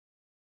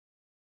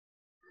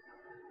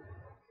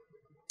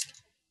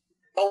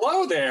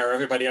Hello there,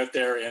 everybody out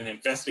there in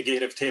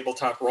investigative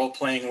tabletop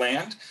role-playing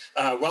land.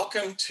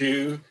 Welcome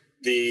to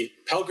the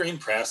Pelgrane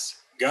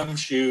Press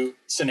Gumshoe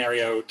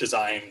Scenario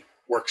Design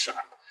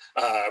Workshop.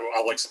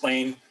 I'll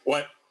explain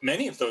what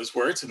many of those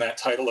words in that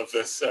title of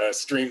this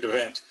streamed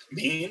event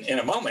mean in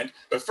a moment.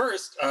 But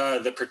first,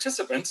 the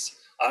participants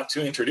ought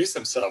to introduce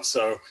themselves.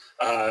 So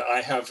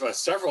I have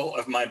several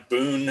of my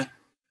boon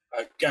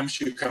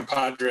Gumshoe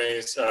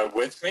compadres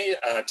with me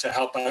to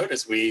help out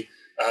as we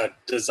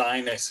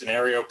design a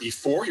scenario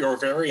before your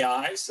very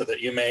eyes so that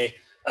you may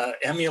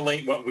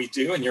emulate what we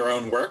do in your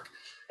own work.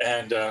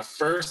 And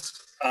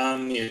first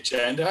on the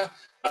agenda,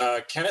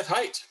 Kenneth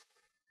Hite.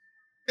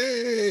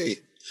 Hey!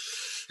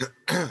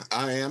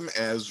 I am,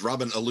 as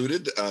Robin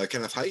alluded,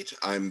 Kenneth Hite.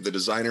 I'm the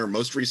designer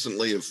most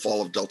recently of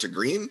Fall of Delta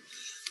Green.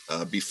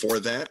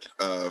 Before that,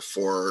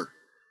 for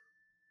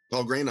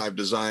Pelgrane, I've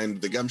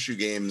designed the Gumshoe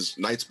games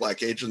Knights,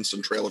 Black Agents,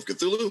 and Trail of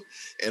Cthulhu,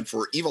 and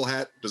for Evil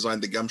Hat,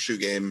 designed the Gumshoe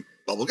game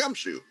Bubble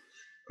Gumshoe.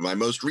 My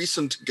most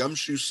recent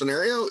Gumshoe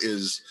scenario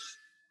is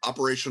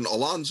Operation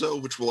Alonzo,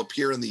 which will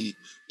appear in the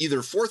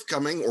either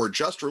forthcoming or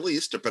just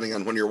released, depending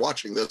on when you're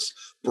watching this,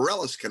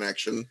 Borellis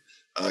Connection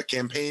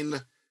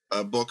campaign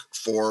book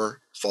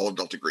for Fall of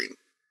Delta Green.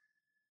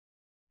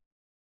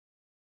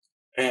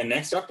 And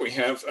next up, we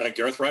have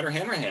Gareth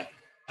Ryder-Hanrahan.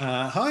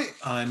 Hi,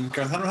 I'm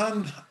Gareth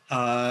Hanrahan,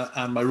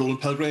 and my role in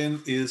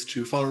Pelgrane is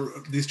to follow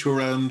these two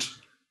around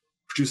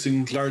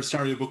producing large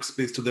scenario books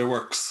based on their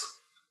works.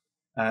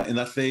 In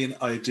that vein,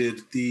 I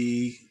did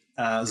the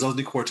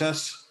Zosny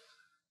Quartet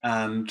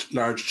and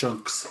large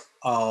chunks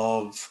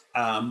of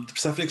the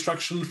Persephone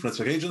Extraction from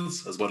Black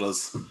Agents, as well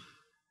as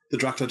the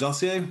Dracula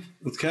Dossier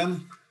with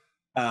Ken.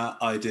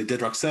 I did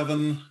Dead Rock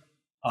 7.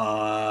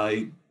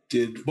 I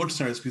did Bunch of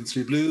Scenarios for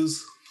Three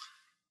Blues.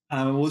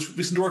 My most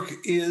recent work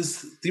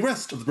is the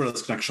rest of the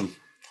Borellis Connection,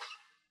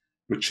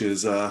 which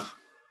is coming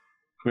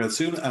out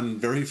soon and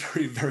very,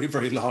 very, very,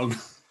 very long,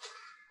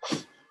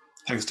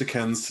 thanks to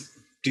Ken's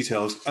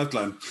detailed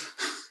outline.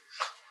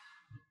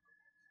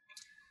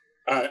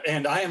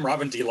 And I am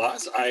Robin D.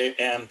 Laws. I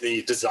am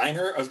the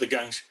designer of the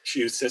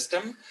Gumshoe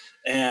system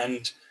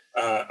and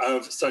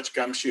of such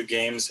Gumshoe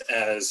games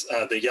as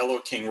the Yellow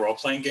King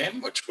role-playing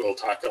game, which we'll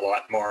talk a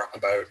lot more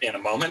about in a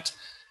moment,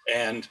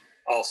 and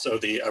also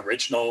the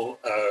original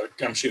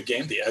Gumshoe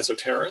game, the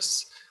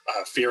Esoterrorists,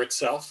 Fear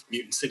Itself,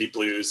 Mutant City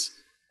Blues,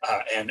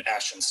 and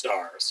Ashen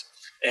Stars.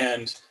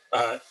 And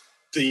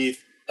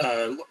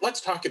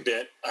let's talk a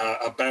bit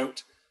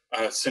about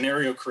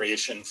scenario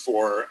creation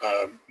for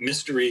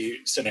mystery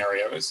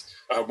scenarios.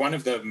 One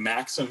of the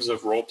maxims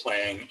of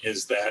role-playing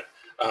is that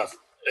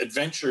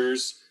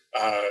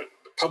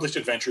published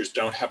adventures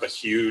don't have a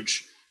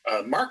huge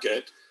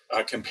market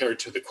compared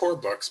to the core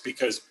books,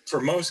 because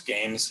for most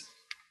games,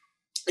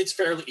 it's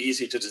fairly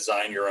easy to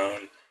design your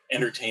own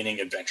entertaining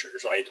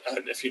adventures, right?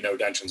 If you know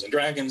Dungeons &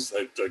 Dragons,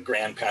 the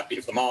grand pappy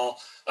of them all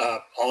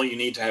you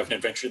need to have an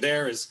adventure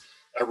there is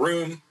a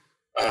room,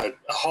 a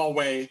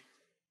hallway,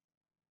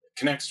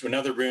 connects to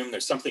another room,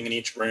 there's something in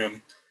each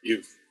room,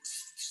 you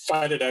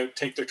fight it out,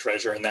 take their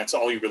treasure, and that's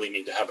all you really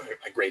need to have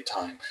a great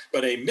time.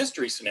 But a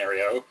mystery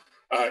scenario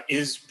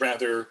is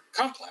rather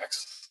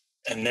complex,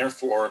 and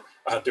therefore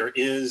there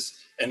is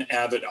an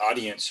avid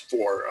audience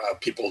for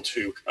people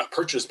to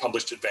purchase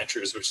published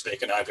adventures, which they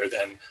can either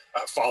then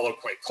follow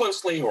quite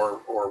closely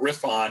or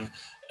riff on,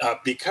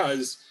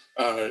 because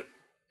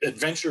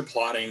adventure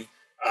plotting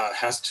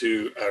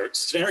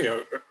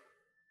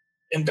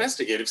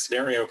investigative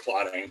scenario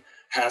plotting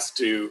has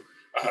to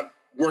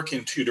work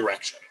in two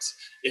directions.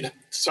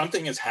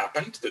 Something has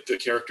happened that the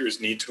characters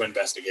need to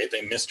investigate,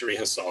 a mystery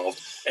has solved,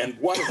 and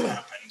what has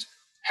happened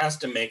has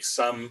to make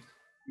some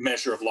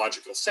measure of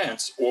logical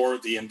sense, or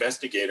the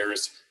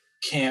investigators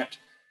can't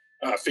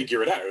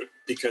figure it out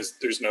because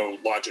there's no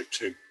logic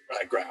to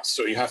grasp.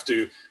 So you have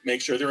to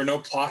make sure there are no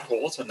plot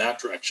holes in that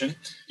direction.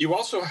 You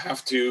also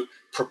have to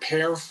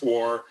prepare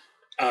for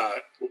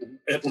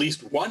at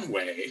least one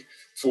way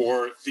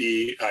for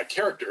the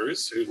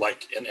characters who,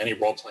 like in any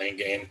role-playing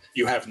game,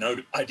 you have no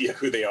idea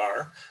who they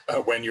are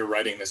when you're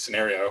writing the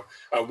scenario,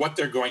 what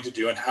they're going to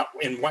do and how,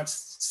 in what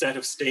set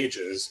of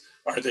stages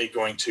are they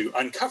going to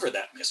uncover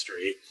that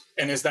mystery?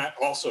 And is that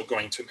also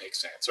going to make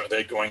sense? Are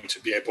they going to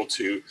be able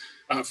to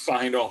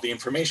find all the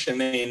information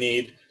they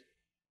need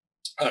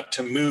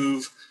to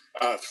move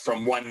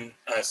from one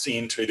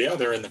scene to the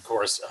other in the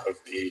course of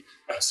the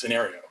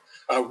scenario?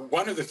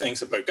 One of the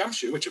things about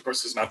Gumshoe, which of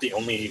course is not the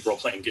only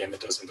role-playing game that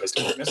does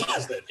investigative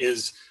mysteries that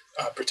is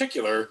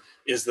particular,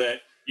 is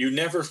that you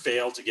never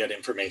fail to get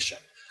information.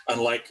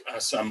 Unlike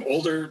some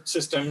older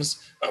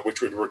systems,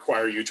 which would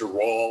require you to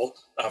roll,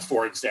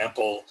 for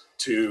example,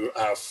 to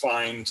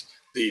find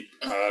the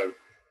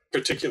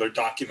particular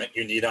document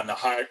you need on the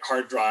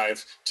hard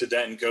drive to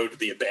then go to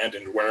the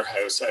abandoned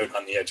warehouse out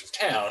on the edge of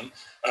town.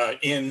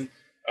 In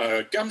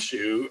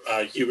Gumshoe,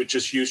 you would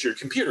just use your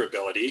computer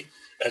ability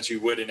as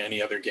you would in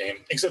any other game,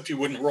 except you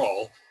wouldn't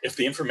roll if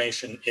the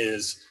information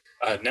is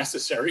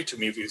necessary to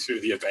move you through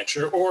the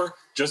adventure, or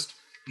just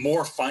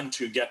more fun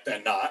to get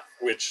than not,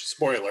 which,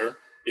 spoiler,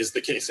 is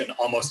the case in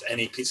almost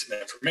any piece of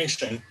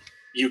information,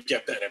 you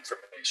get that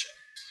information.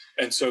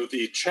 And so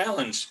the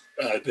challenge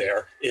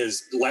there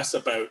is less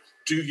about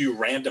do you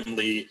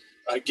randomly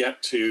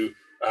get to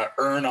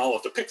earn all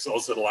of the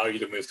pixels that allow you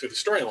to move through the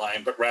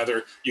storyline, but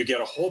rather you get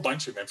a whole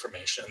bunch of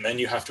information, and then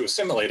you have to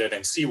assimilate it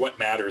and see what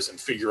matters and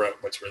figure out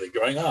what's really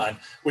going on,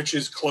 which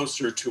is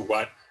closer to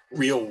what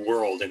real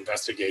world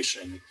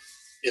investigation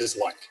is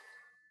like.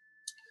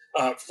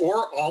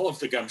 For all of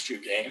the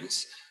GUMSHOE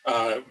games,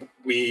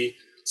 we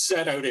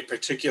set out a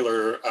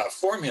particular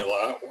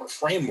formula or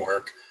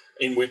framework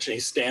in which a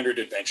standard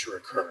adventure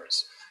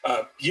occurs.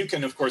 You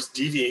can, of course,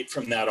 deviate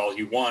from that all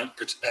you want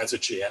as a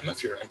GM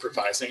if you're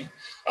improvising,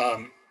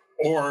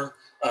 or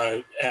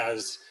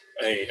as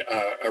a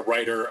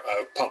writer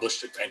of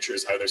published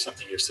adventures, either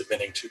something you're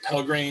submitting to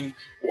Pelgrane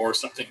or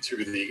something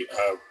through the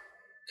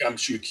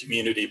GUMSHOE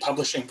Community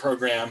Publishing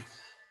Program.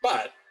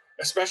 But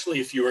especially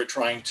if you are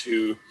trying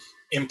to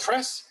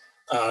impress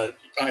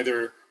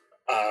either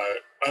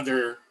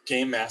other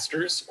game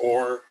masters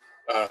or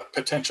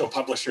potential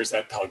publishers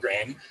at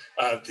Pelgrane,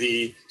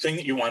 the thing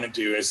that you want to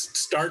do is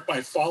start by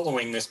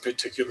following this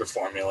particular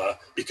formula,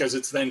 because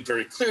it's then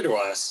very clear to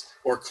us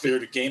or clear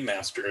to game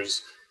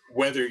masters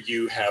whether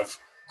you have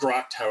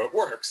grokked how it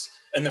works.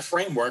 And the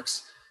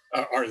frameworks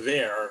are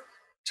there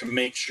to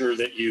make sure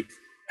that you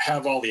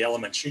have all the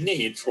elements you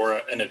need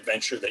for an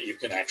adventure that you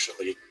can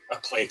actually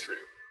play through.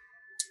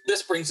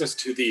 This brings us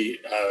to the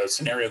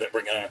scenario that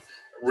we're going to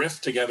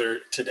riff together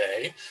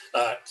today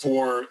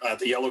for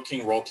the Yellow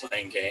King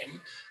role-playing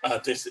game.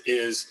 This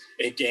is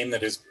a game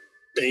that is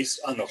based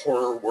on the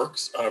horror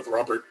works of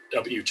Robert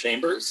W.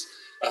 Chambers.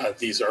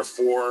 These are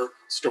 4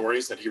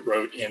 stories that he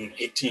wrote in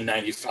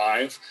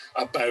 1895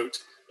 about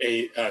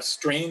a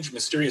strange,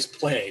 mysterious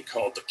play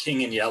called The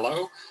King in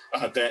Yellow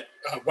that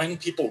when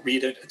people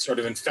read it, it sort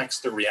of infects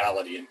the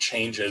reality and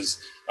changes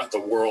the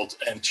world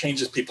and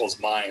changes people's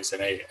minds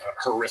in a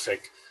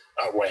horrific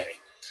way.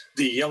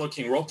 The Yellow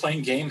King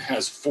role-playing game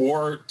has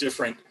 4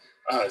 different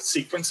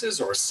sequences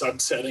or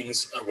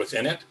subsettings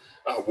within it.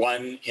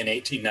 One in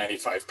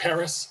 1895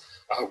 Paris,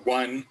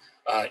 one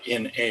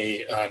in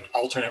an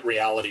alternate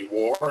reality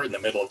war in the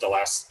middle of the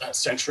last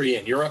century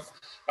in Europe,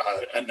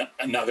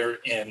 another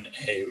in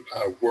a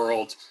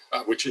world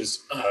which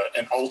is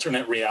an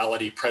alternate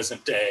reality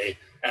present day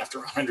after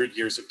 100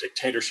 years of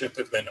dictatorship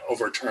have been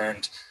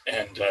overturned,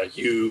 and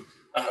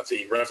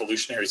the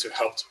revolutionaries who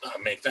helped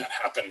make that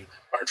happen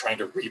are trying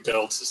to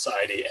rebuild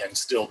society and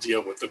still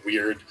deal with the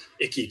weird,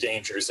 icky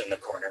dangers in the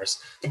corners.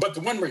 But the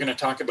one we're going to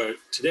talk about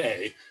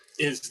today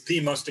is the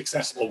most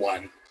accessible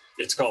one.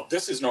 It's called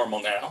This Is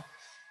Normal Now.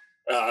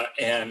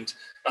 And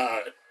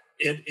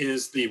it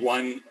is the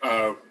one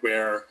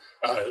where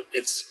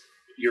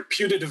you're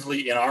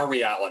putatively in our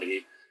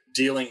reality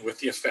dealing with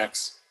the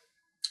effects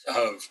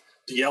of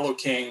the Yellow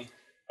King,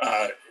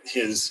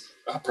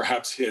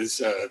 perhaps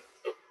his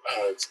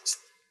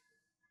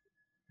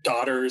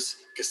daughters,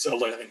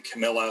 Casilla and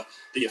Camilla,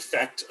 the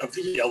effect of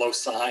the yellow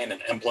sign, an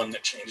emblem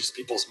that changes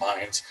people's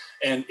minds.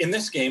 And in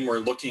this game, we're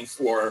looking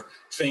for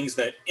things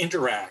that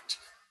interact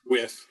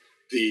with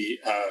the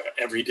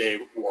everyday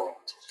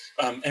world.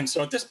 And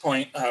so at this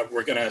point,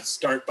 we're going to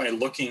start by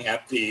looking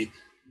at the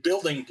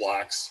building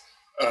blocks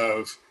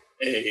of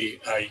a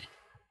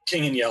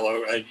King in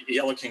Yellow, a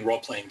Yellow King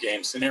role-playing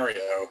game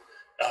scenario.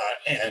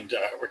 And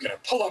we're going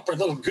to pull up our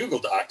little Google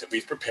Doc that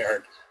we've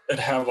prepared that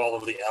have all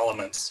of the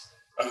elements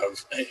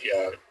of a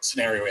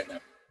scenario in them.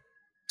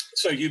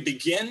 So you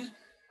begin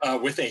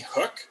with a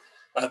hook.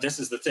 This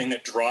is the thing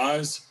that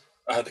draws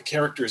the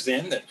characters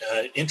in, that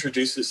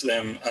introduces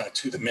them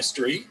to the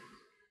mystery.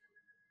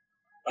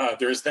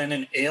 There's then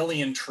an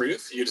alien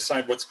truth. You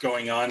decide what's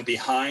going on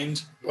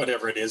behind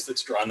whatever it is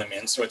that's drawn them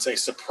in. So it's a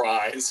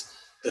surprise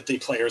that the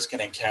players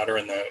can encounter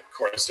in the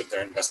course of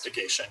their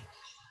investigation.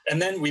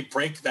 And then we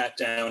break that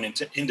down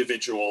into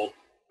individual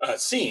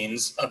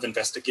scenes of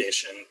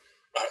investigation.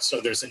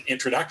 So there's an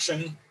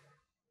introduction,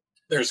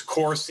 there's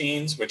core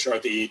scenes, which are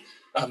the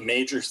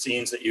major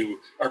scenes that you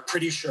are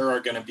pretty sure are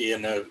going to be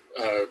in the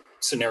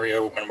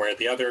scenario one way or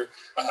the other.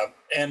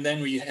 And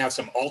then we have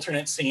some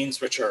alternate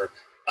scenes, which are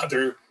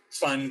other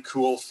fun,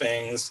 cool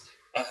things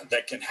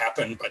that can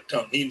happen but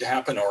don't need to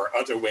happen, or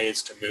other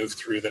ways to move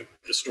through the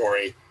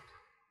story.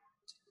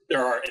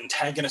 There are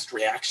antagonist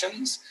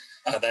reactions.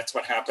 That's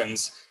what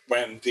happens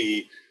when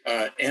the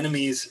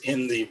enemies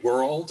in the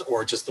world,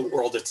 or just the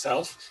world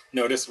itself,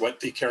 notice what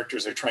the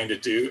characters are trying to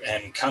do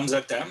and comes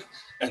at them.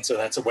 And so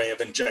that's a way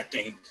of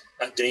injecting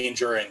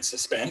danger and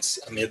suspense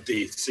amid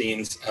the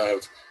scenes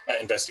of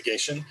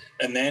investigation.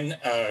 And then,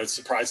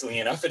 surprisingly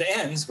enough, it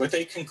ends with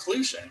a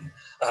conclusion.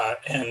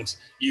 And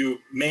you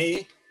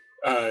may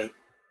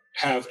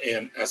have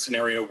a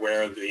scenario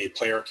where the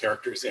player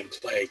characters in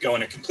play go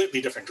in a completely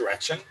different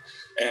direction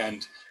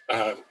and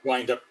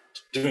wind up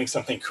doing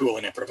something cool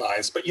and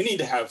improvised. But you need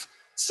to have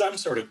some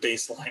sort of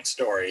baseline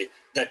story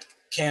that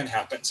can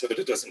happen so that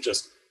it doesn't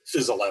just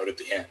fizzle out at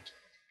the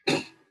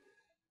end.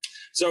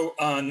 So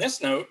on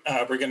this note,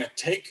 we're going to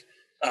take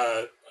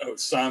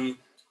some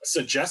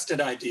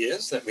suggested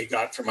ideas that we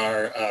got from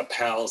our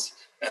pals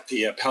at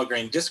the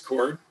Pelgrane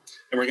Discord,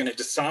 and we're going to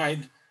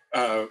decide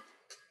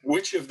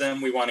which of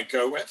them we want to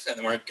go with, and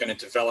then we're going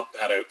to develop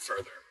that out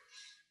further.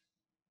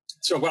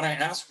 So what I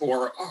asked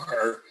for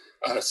are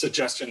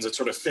suggestions that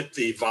sort of fit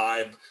the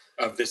vibe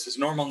of This Is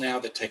Normal Now,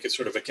 that take a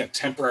sort of a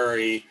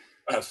contemporary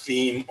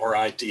theme or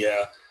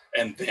idea,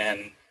 and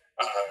then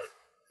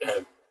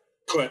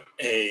put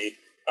a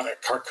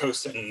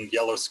Carcosan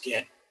Yellow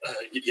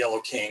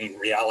King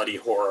reality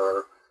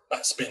horror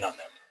spin on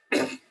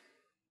them.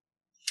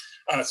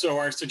 So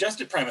our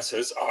suggested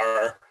premises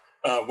are,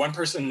 one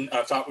person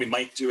thought we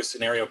might do a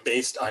scenario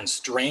based on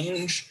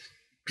strange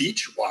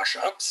beach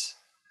wash-ups.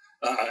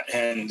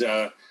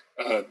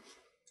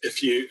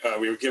 If you,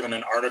 we were given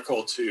an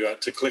article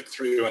to click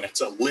through, and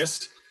it's a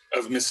list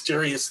of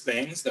mysterious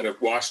things that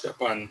have washed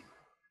up on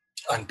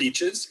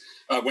beaches.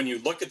 When you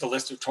look at the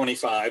list of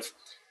 25,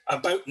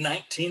 about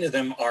 19 of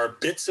them are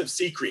bits of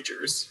sea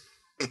creatures,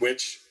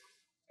 which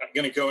I'm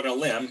going to go on a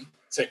limb,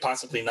 say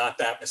possibly not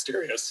that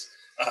mysterious.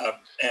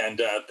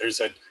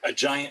 There's a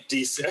giant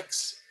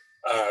D6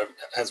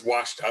 has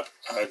washed up.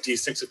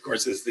 D6, of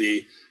course, is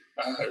the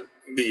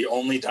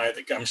only die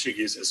that GUMSHOE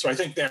uses. So I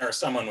think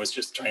someone was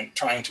just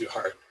trying too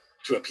hard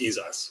to appease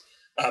us.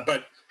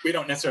 But we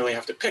don't necessarily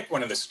have to pick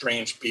one of the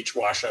strange beach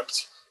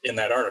wash-ups in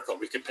that article.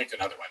 We could pick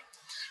another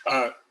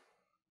one.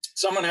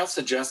 Someone else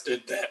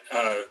suggested that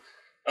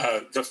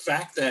the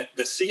fact that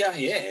the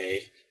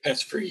CIA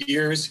has for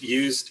years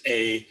used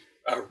a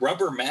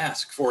rubber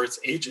mask for its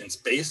agents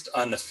based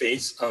on the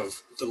face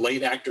of the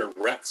late actor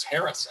Rex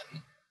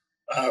Harrison,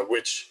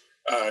 which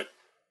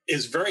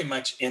is very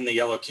much in the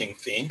Yellow King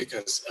theme,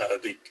 because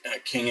the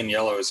King in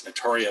Yellow is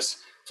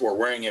notorious for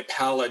wearing a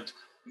pallid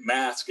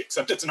mask,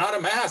 except it's not a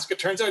mask. It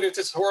turns out it's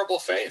his horrible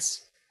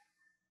face.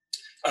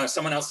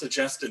 Someone else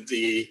suggested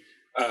the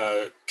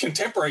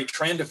contemporary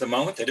trend of the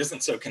moment that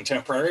isn't so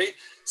contemporary,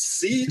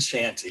 sea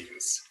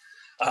shanties.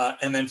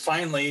 And then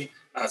finally,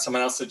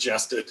 someone else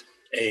suggested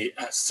a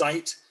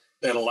site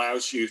that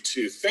allows you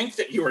to think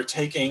that you are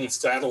taking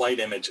satellite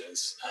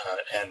images.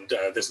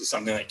 This is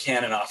something that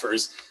Canon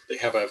offers. They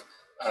have a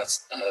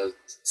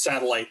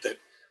satellite that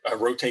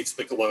rotates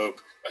the globe,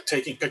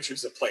 taking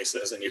pictures of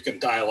places, and you can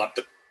dial up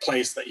the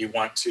place that you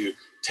want to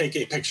take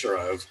a picture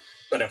of.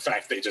 But in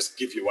fact, they just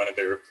give you one of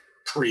their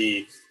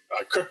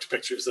pre-cooked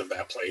pictures of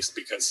that place,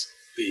 because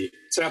the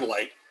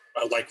satellite,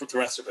 like the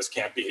rest of us,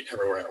 can't be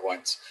everywhere at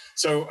once.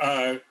 So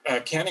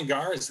Ken and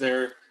Gar, is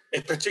there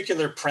a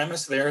particular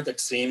premise there that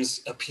seems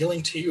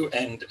appealing to you,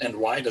 and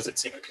why does it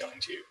seem appealing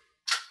to you?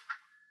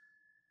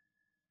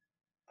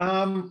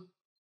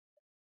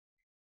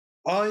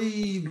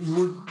 I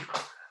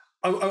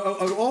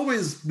would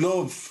always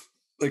love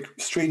like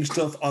strange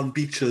stuff on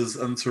beaches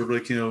and sort of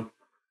like, you know,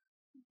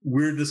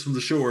 weirdness from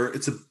the shore.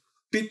 It's a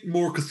bit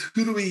more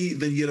Cthulhu-y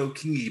than Yellow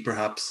King-y,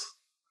 perhaps.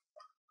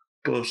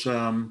 But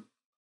I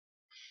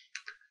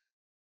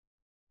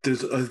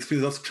feel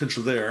lots of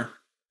potential there.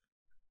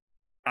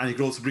 And you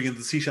could also bring in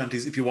the sea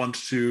shanties if you want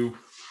to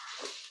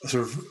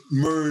sort of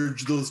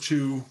merge those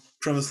two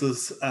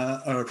premises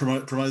or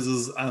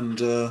premises and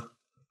have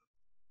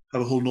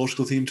a whole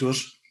nautical theme to it.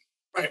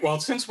 Right. Well,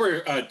 since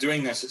we're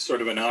doing this as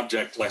sort of an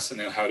object lesson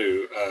in how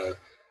to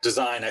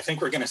design, I think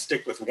we're going to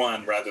stick with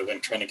one rather than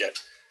trying to get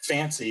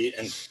fancy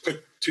and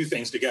put two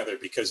things together,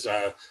 because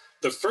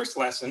the first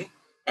lesson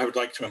I would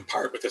like to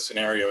impart with the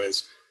scenario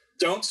is,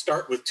 don't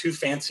start with too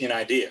fancy an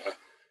idea,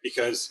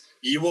 because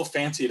you will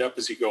fancy it up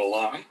as you go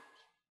along,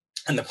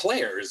 and the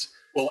players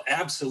will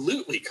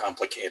absolutely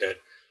complicate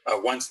it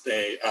once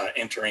they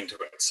enter into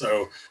it.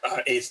 So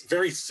a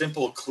very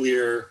simple,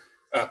 clear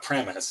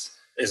premise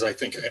is, I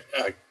think,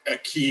 a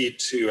key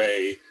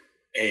to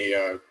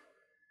a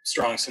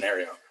strong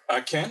scenario.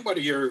 Ken, what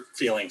are your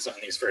feelings on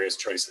these various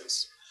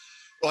choices?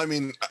 Well, I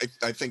mean,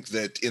 I think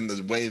that in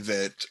the way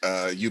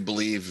that you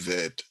believe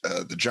that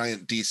the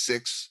giant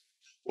D6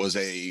 was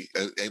a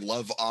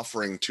love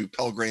offering to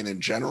Pelgrane in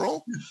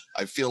general,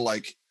 I feel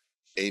like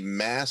a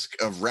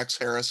mask of Rex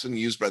Harrison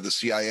used by the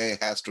CIA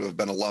has to have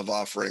been a love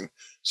offering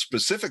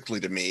specifically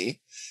to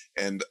me.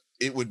 And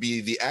it would be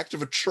the act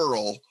of a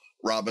churl,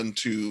 Robin,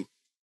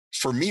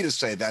 for me to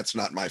say that's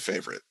not my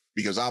favorite,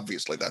 because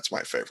obviously that's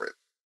my favorite.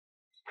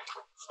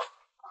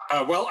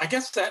 Well, I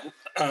guess that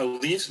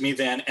leaves me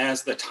then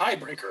as the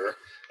tiebreaker.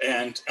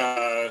 And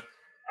I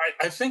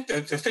think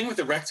that the thing with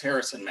the Rex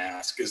Harrison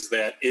mask is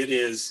that it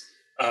is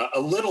a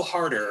little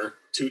harder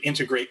to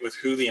integrate with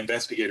who the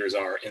investigators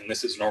are in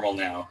This Is Normal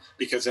Now,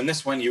 because in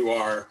this one you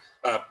are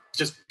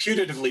just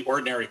putatively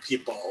ordinary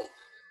people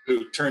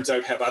who turns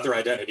out have other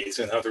identities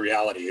and other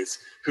realities,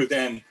 who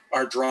then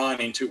are drawn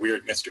into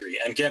weird mystery.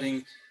 And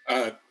getting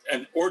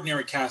an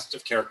ordinary cast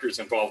of characters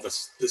involved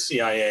with the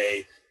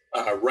CIA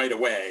right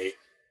away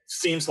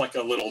seems like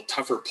a little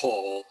tougher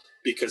pull,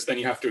 because then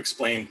you have to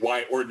explain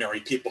why ordinary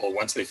people,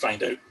 once they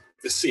find out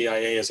the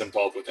CIA is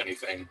involved with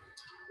anything,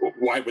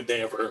 why would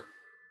they ever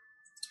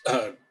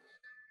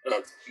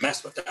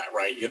mess with that,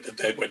 right?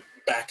 They would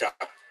back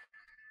up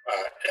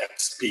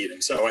at speed.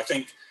 And so I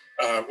think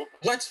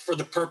let's, for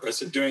the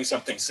purpose of doing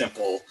something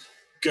simple,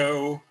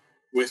 go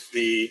with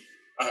the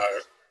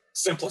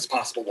simplest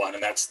possible one,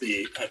 and that's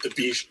the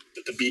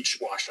beach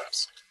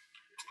wash-ups.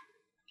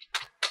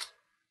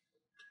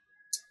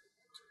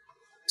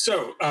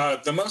 So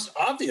the most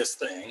obvious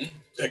thing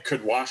that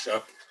could wash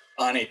up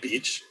on a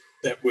beach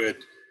that would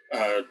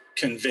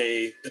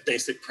convey the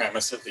basic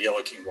premise of the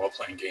Yellow King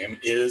role-playing game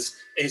is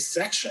a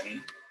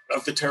section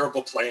of the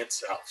terrible play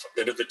itself, a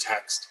bit of the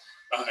text.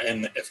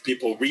 And if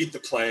people read the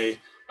play,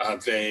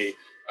 they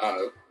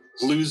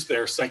lose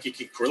their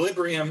psychic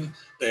equilibrium.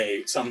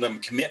 Some of them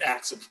commit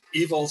acts of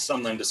evil.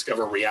 Some of them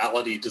discover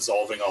reality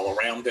dissolving all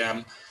around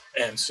them.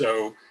 And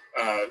so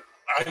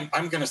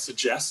I'm going to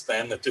suggest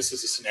then that this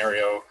is a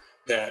scenario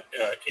that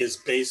is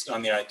based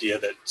on the idea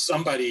that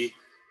somebody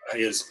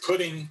is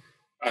putting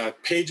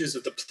pages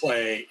of the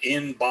play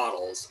in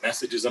bottles,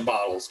 messages in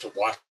bottles, to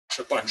wash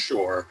up on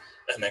shore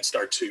and then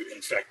start to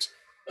infect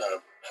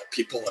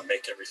people and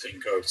make everything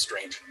go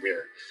strange and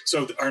weird.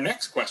 So our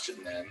next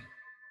question then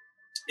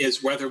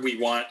is whether we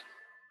want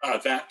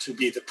that to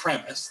be the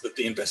premise, that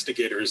the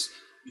investigators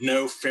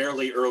know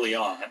fairly early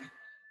on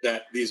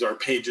that these are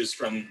pages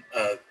from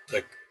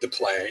the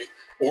play,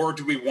 or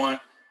do we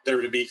want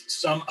there to be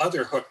some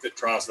other hook that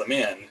draws them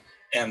in,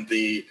 and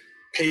the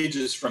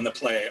pages from the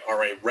play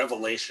are a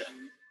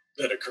revelation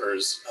that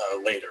occurs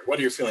later? What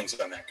are your feelings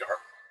on that, Gar?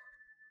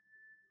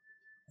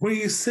 When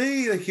you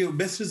say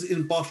messages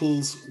in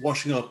bottles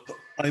washing up,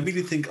 I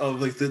immediately think of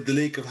the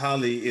Lake of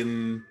Hali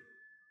in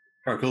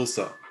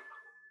Carcosa.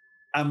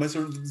 And my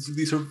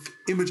the sort of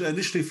image I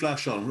initially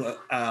flash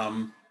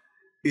on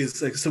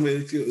is like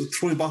somebody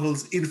throwing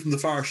bottles in from the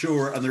far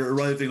shore, and they're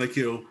arriving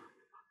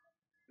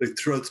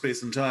throughout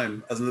space and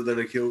time, as in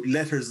they're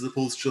letters as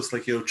opposed to just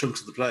chunks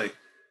of the play.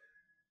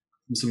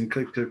 Some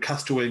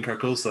castaway in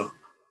Carcosa,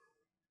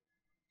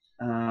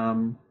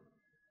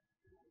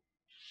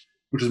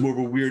 which is more of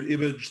a weird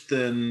image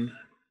than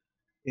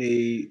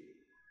a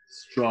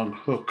strong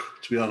hook,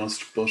 to be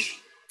honest. But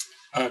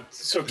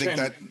so I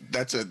think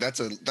that's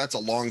a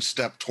long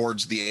step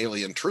towards the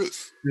alien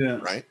truth. Yeah.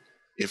 Right.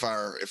 If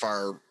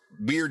our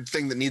weird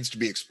thing that needs to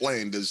be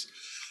explained is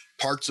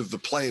parts of the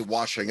play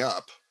washing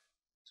up,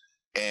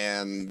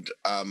 and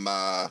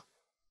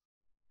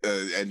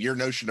your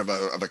notion of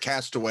a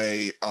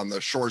castaway on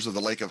the shores of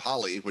the Lake of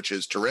Hali, which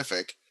is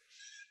terrific,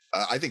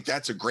 I think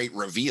that's a great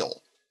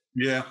reveal.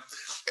 Yeah.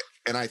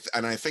 And I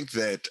think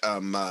that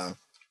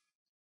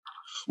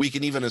we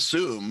can even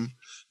assume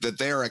that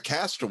they're a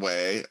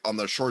castaway on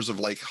the shores of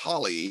Lake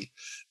Hali.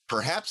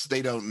 Perhaps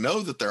they don't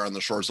know that they're on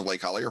the shores of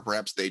Lake Hali, or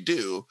perhaps they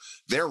do.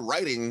 They're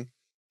writing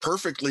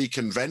perfectly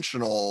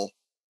conventional,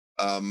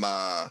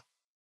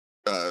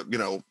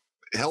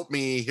 help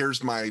me,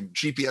 here's my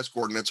GPS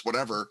coordinates,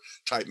 whatever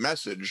type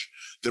message,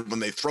 that when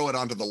they throw it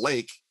onto the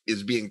lake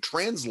is being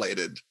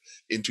translated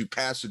into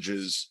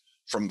passages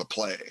from the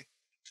play.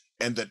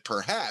 And that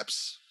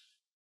perhaps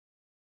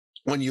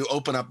when you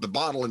open up the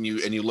bottle and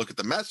you look at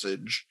the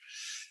message,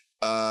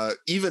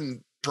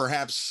 even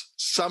perhaps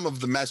some of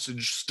the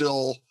message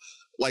still,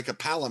 like a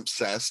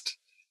palimpsest,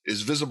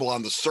 is visible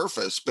on the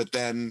surface, but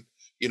then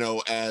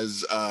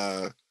as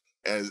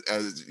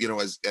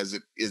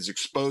it is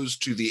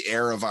exposed to the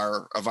air of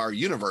our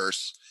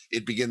universe,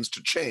 it begins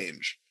to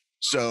change.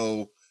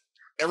 So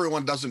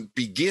everyone doesn't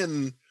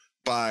begin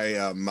by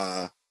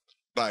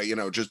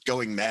just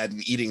going mad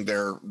and eating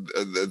their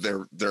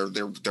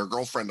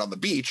girlfriend on the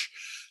beach.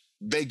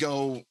 They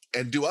go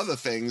and do other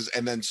things,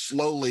 and then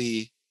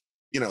slowly,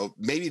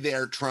 maybe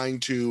they're trying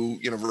to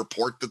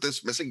report that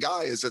this missing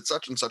guy is at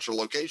such and such a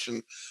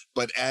location,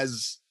 but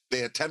as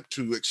they attempt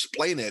to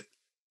explain it,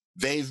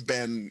 they've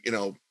been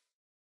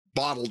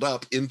bottled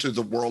up into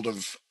the world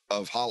of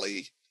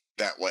Hali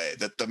that way,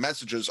 that the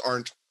messages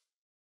aren't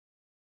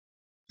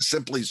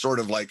simply sort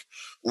of like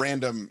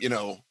random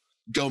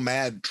go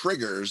mad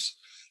triggers.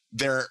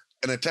 They're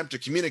an attempt to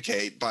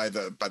communicate by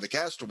the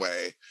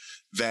castaway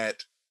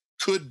that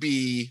could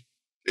be,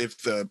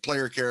 if the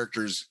player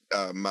characters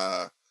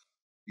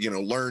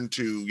learn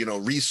to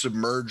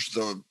resubmerge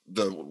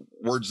the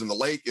words in the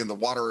lake, in the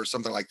water, or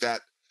something like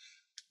that,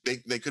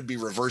 they could be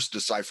reverse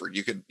deciphered.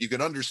 You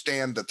could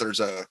understand that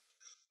there's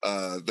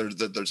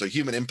a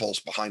human impulse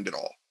behind it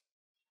all.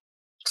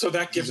 So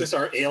that gives us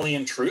our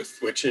alien truth,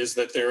 which is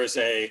that there is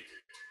a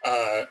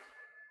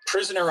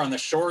prisoner on the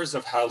shores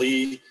of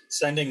Hali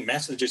sending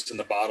messages in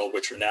the bottle,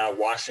 which are now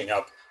washing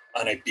up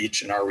on a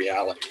beach in our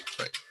reality.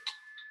 Right.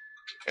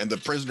 And the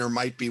prisoner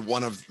might be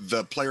one of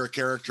the player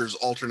characters'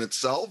 alternate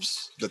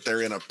selves, that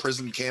they're in a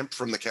prison camp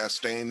from the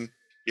Castaigne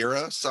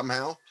era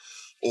somehow,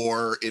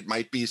 or it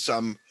might be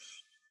some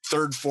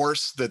third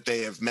force that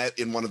they have met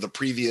in one of the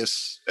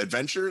previous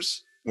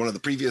adventures, one of the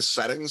previous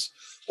settings,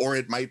 or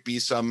it might be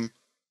some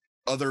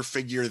other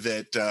figure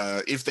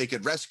that if they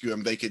could rescue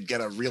him, they could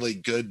get a really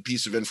good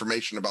piece of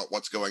information about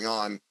what's going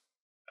on,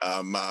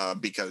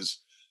 because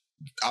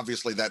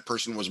obviously that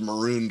person was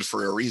marooned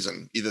for a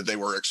reason. Either they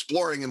were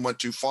exploring and went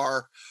too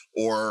far,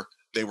 or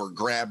they were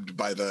grabbed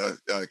by the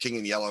King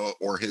in Yellow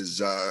or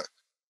his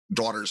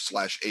daughters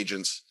 /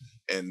 agents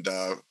and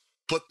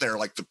put there,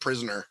 like the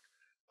prisoner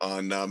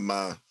on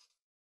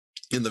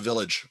in the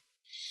village.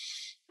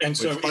 And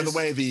so, which, by the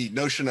way, the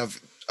notion of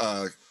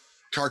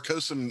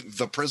Carcosan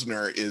the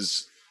prisoner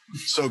is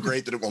so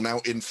great that it will now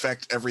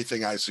infect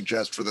everything I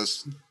suggest for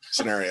this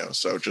scenario.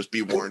 So just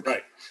be warned.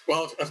 Right.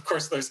 Well, of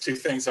course, those two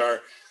things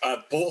are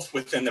both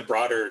within the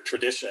broader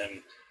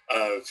tradition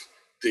of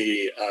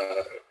the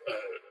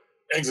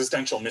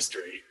existential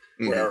mystery,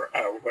 where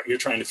what you're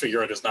trying to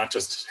figure out is not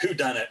just who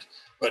done it,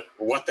 but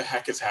what the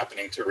heck is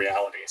happening to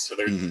reality. So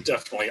they're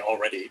definitely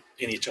already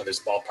in each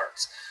other's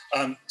ballparks.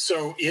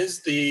 So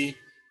is the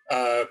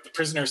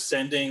prisoner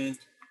sending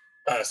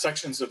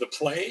sections of the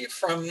play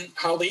from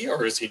Hali,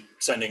 or is he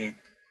sending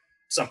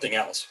something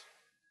else?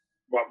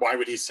 Why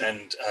would he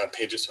send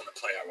pages from the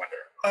play, I wonder?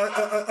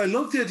 I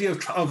love the idea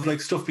of like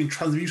stuff being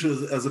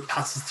transmuted as it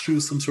passes through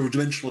some sort of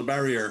dimensional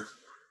barrier.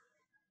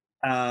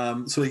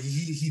 So like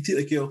he did,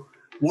 like, you know,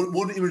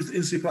 one image that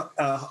instantly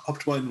up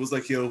to mind was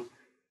like, you know,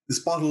 this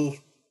bottle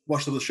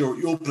washed on the shore,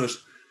 you open it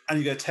and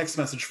you get a text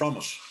message from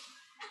it,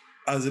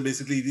 as in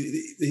basically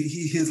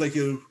his like,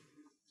 you know,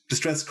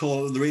 distress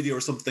call on the radio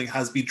or something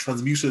has been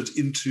transmuted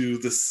into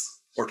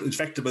this, or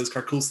infected by this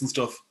Carcosan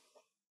stuff.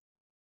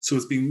 So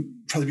it's being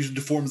transmuted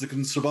into forms that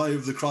can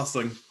survive the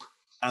crossing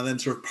and then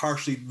sort of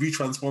partially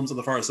retransforms on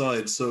the far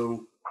side.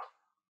 So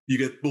you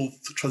get both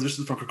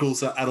transmissions from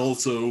Carcosa and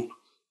also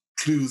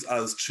clues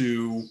as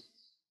to,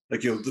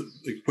 like, you know,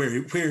 like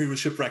where he was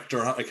shipwrecked,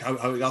 or how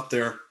he got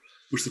there,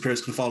 which the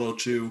players can follow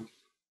to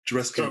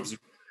rescue him.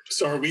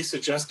 So are we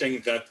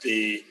suggesting that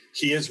he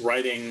is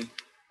writing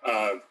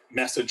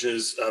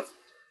messages of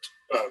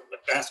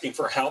asking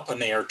for help,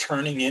 and they are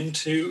turning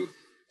into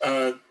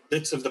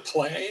bits of the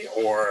play,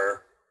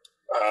 or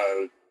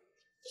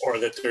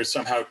that they're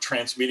somehow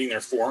transmuting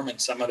their form in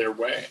some other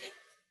way?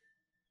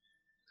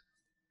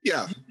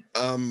 Yeah,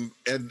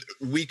 and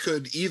we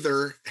could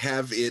either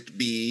have it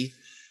be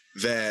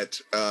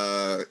that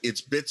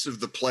it's bits of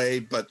the play,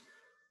 but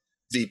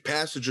the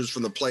passages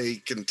from the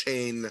play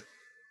contain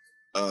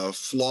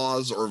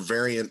flaws or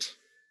variant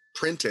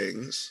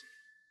printings,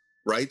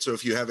 right? So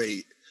if you have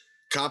a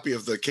copy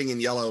of The King in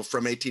Yellow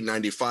from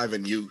 1895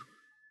 and you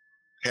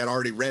had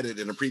already read it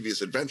in a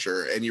previous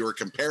adventure and you were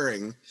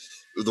comparing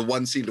the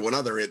one scene to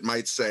another, it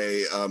might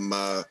say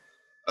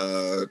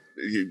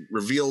he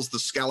reveals the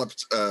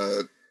scalloped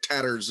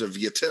tatters of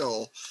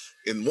Yatil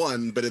in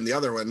one, but in the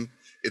other one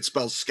it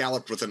spells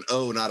scalloped with an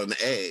O, not an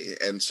A,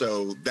 and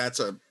so that's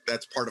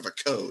part of a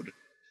code,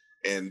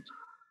 and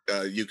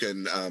you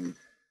can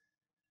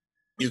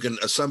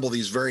assemble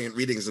these variant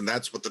readings, and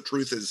that's what the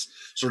truth is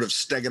sort of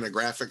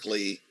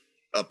steganographically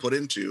put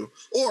into.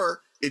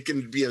 Or it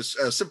can be a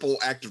simple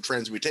act of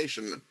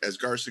transmutation, as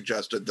Gar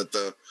suggested, that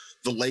the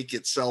lake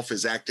itself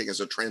is acting as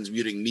a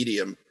transmuting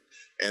medium,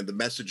 and the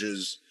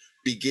messages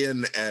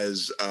begin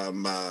as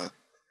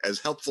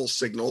helpful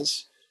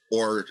signals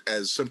or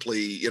as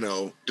simply, you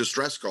know,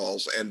 distress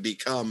calls, and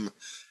become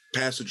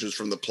passages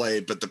from the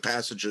play. But the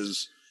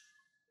passages,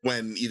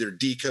 when either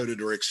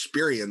decoded or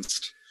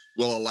experienced,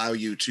 will allow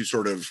you to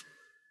sort of,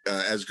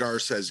 as Gar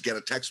says, get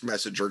a text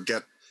message or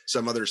get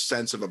some other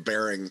sense of a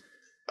bearing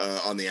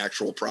on the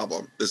actual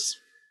problem.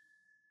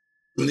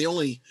 The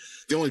only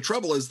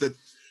trouble is that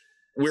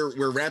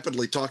we're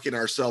rapidly talking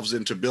ourselves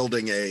into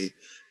building a,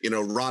 you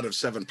know, Rod of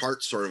Seven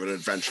Parts sort of an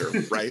adventure,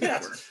 right?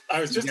 Yeah,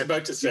 I was just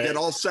about to say. You get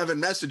all 7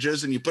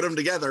 messages and you put them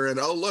together, and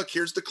oh look,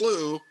 here's the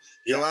clue.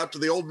 Yeah. Go out to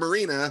the old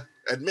marina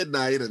at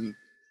midnight, and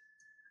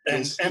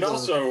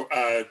also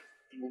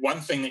one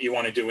thing that you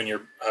want to do when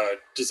you're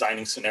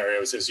designing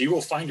scenarios is you will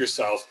find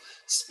yourself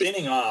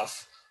spinning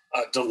off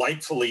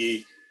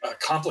delightfully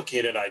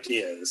complicated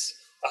ideas,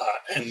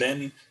 and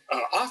then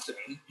often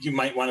you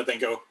might want to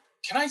then go,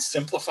 can I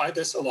simplify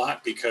this a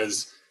lot?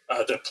 Because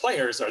the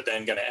players are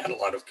then going to add a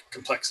lot of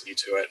complexity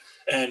to it.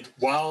 And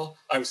while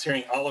I was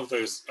hearing all of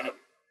those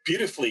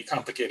beautifully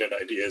complicated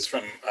ideas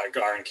from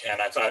Gar and Ken,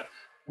 I thought,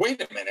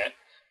 wait a minute,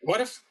 what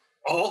if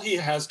all he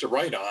has to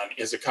write on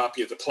is a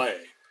copy of the play,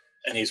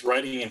 and he's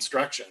writing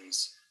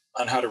instructions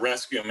on how to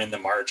rescue him in the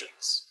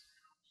margins?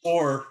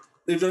 Or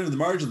if they're in the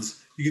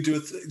margins, you could do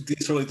it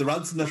sort of like the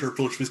ransom letter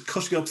approach, with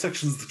cutting up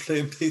sections of the play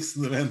and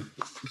pasting them in.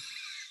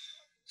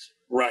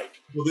 Right.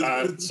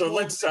 Well, so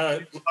let's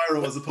as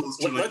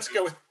opposed to let's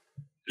go with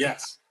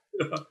yes.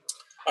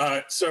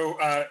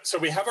 So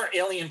we have our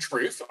alien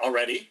truth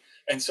already,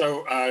 and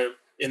so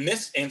in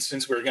this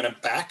instance we're going to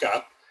back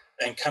up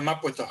and come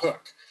up with a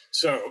hook.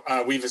 So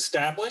we've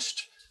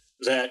established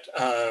that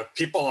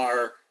people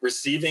are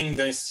receiving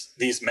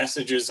these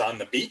messages on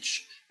the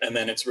beach, and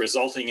then it's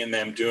resulting in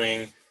them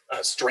doing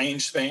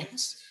strange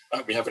things.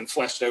 We haven't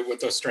fleshed out what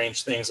those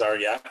strange things are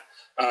yet,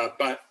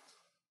 but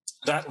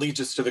that leads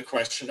us to the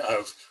question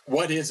of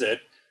what is it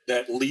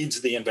that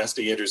leads the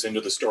investigators into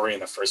the story in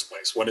the first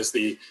place? What is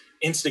the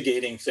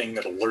instigating thing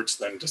that alerts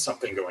them to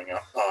something going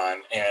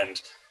on?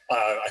 And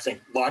I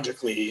think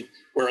logically,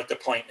 we're at the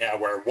point now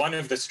where one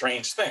of the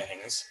strange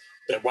things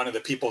that one of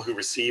the people who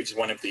receives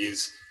one of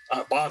these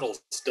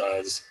bottles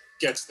does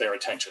gets their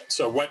attention.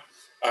 So what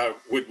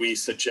would we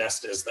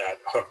suggest as that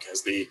hook,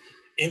 as the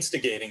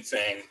instigating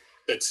thing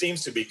that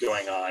seems to be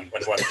going on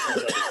when what it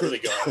turns out is really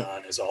going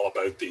on is all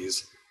about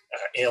these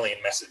alien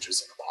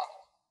messages in the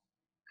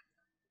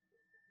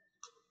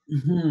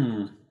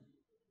bottle.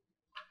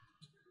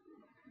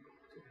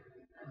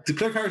 The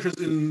player characters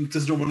in This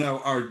Is Normal Now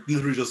are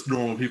literally just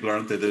normal people,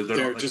 aren't they?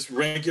 They're just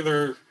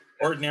regular,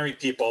 ordinary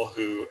people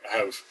who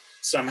have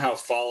somehow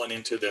fallen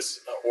into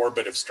this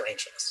orbit of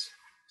strangeness.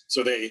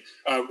 So they,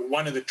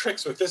 one of the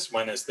tricks with this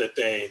one is that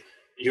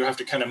you have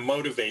to kind of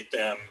motivate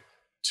them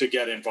to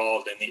get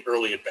involved in the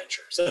early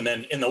adventures. And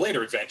then in the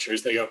later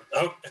adventures, they go,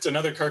 oh, it's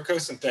another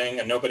Carcosan thing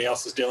and nobody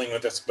else is dealing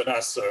with this but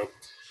us, so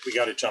we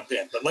got to jump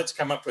in. But let's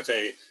come up with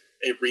a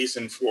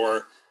reason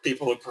for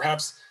people who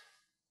perhaps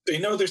they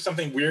know there's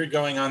something weird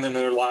going on in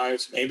their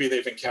lives. Maybe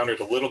they've encountered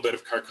a little bit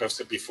of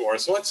Carcosa before.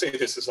 So let's say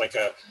this is like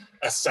a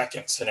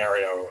second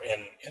scenario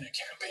in a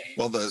campaign.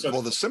 Well,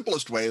 the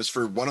simplest way is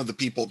for one of the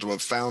people to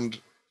have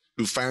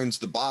who finds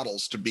the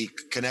bottles to be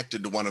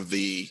connected to one of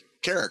the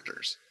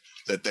characters,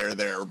 that they're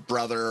their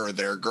brother or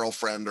their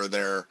girlfriend or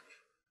their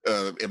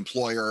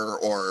employer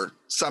or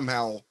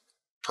somehow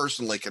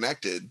personally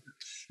connected.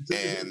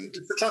 And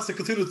it's a classic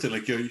Cthulhu thing.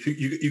 Like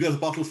you got a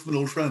bottle from an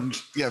old friend.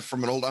 Yeah,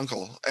 from an old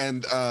uncle.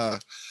 And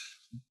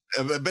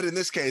but in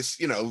this case,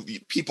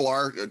 people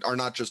are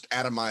not just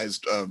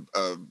atomized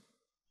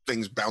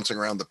things bouncing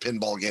around the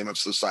pinball game of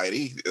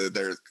society.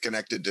 They're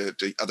connected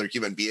to other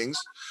human beings,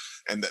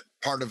 and that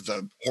part of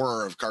the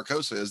horror of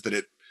Carcosa is that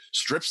it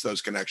strips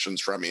those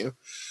connections from you.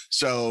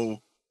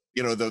 So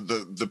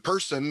the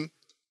person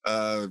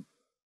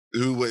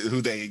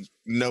who they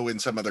know in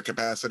some other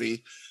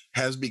capacity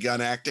has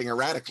begun acting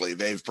erratically.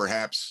 They've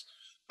perhaps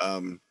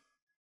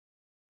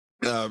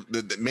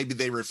maybe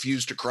they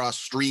refuse to cross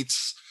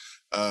streets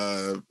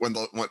unless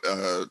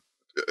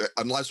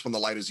when the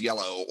light is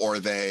yellow, or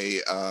they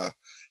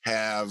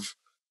have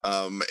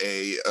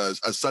a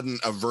sudden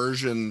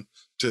aversion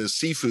to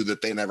seafood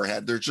that they never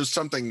had. There's just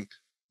something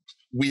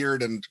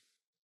weird and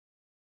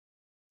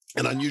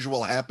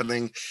unusual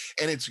happening,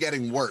 and it's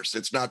getting worse.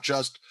 It's not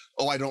just,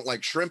 oh, I don't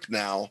like shrimp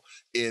now.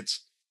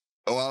 It's,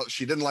 oh, well,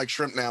 she didn't like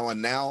shrimp now,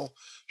 and now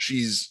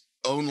she's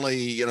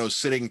only,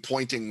 sitting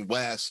pointing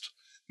west.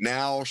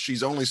 Now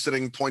she's only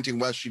sitting pointing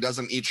west. She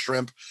doesn't eat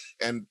shrimp,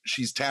 and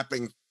she's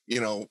tapping,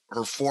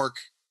 her fork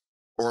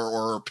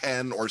or her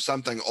pen or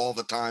something all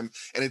the time.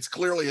 And it's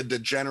clearly a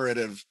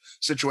degenerative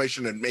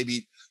situation, and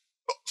maybe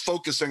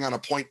focusing on a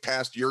point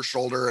past your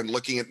shoulder and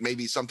looking at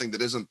maybe something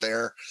that isn't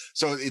there.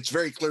 So it's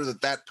very clear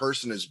that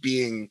person is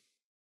being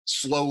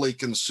slowly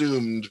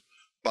consumed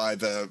by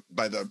the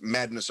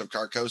madness of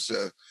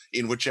Carcosa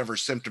in whichever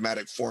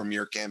symptomatic form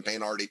your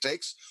campaign already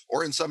takes,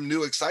 or in some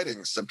new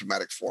exciting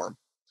symptomatic form.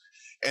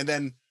 And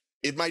then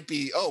it might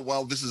be, oh,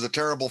 well, this is a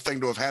terrible thing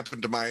to have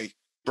happened to my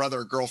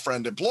brother,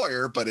 girlfriend,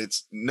 employer, but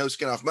it's no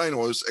skin off my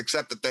nose,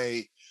 except that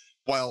they,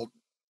 while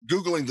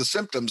Googling the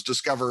symptoms,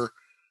 discover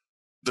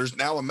there's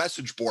now a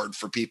message board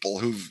for people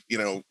who've,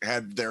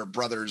 had their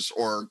brothers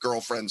or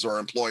girlfriends or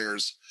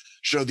employers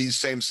show these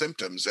same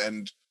symptoms.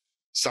 And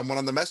someone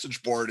on the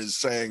message board is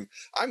saying,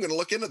 I'm going to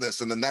look into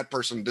this. And then that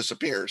person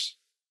disappears.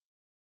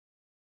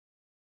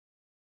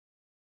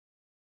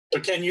 So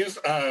Ken, you've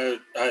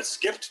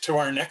skipped to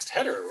our next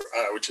header,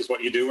 which is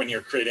what you do when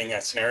you're creating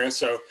a scenario.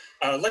 So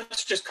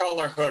let's just call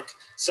our hook,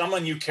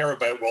 someone you care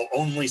about will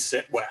only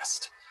sit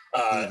west,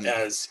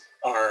 as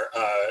our,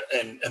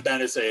 and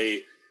that is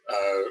a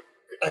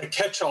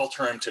catch-all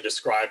term to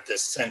describe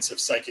this sense of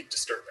psychic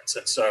disturbance.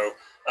 And so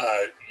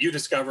you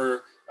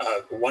discover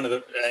one of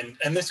the,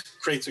 and this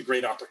creates a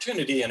great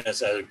opportunity and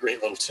is a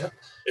great little tip.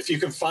 If you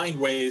can find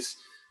ways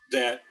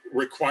that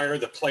require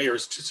the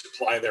players to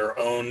supply their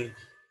own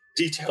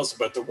details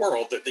about the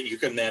world that you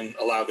can then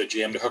allow the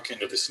GM to hook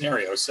into the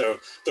scenario. So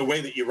the way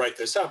that you write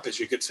this up is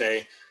you could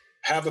say,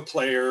 have a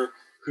player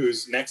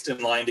who's next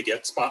in line to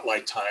get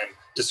spotlight time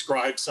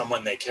describe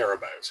someone they care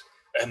about.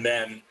 And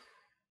then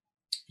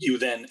you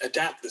then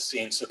adapt the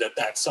scene so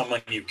that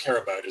someone you care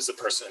about is the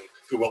person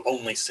who will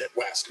only sit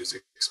west, who's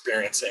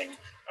experiencing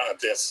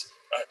this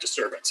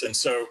disturbance. And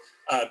so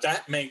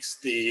that makes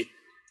the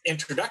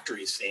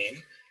introductory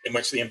scene in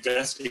which the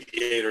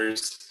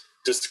investigators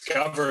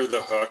discover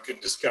the hook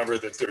and discover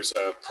that there's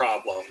a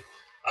problem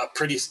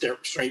pretty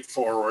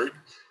straightforward,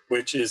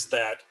 which is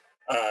that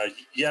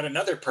yet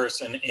another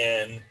person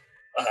in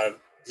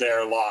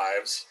their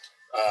lives,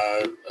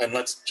 and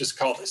let's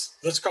call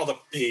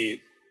the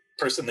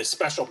person, the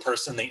special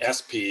person, the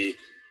SP.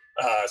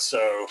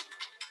 So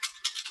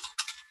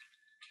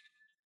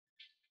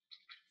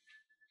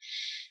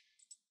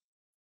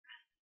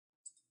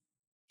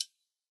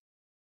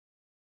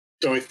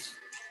a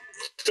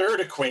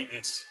third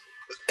acquaintance,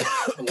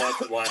 a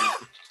loved one,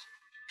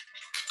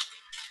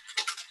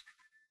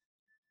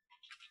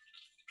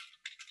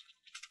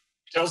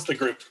 tells the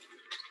group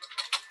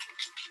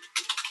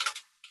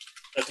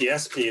that the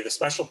SP, the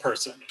special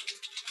person,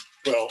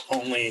 will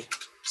only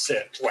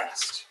sit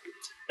west.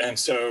 And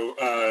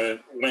so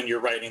when you're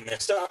writing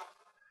this up,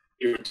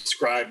 you would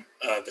describe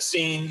the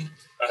scene.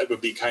 It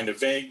would be kind of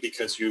vague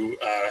because you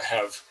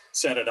have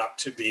set it up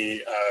to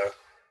be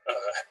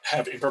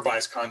have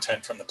improvised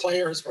content from the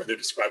players where they're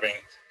describing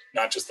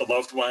not just the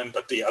loved one,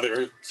 but the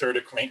other third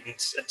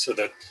acquaintance. And so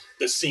that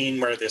the scene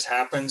where this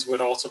happens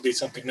would also be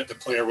something that the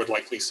player would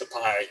likely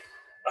supply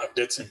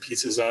bits and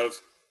pieces of.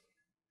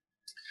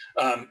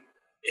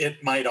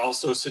 It might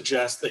also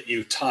suggest that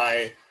you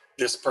tie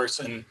this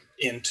person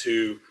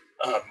into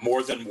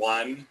more than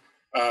one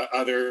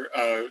other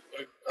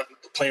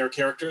player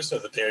character, so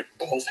that they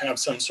both have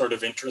some sort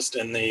of interest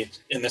in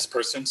this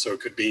person. So it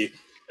could be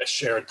a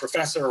shared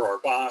professor or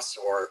boss,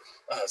 or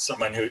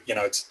someone who,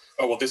 it's,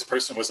 oh, well, this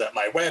person was at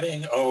my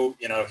wedding. Oh,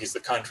 he's the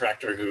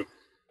contractor who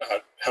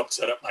helped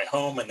set up my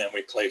home, and then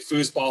we play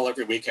foosball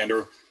every weekend,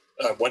 or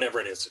whatever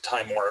it is, to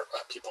tie more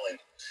people in.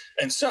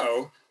 And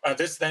so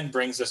this then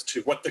brings us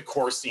to what the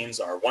core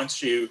scenes are.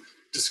 Once you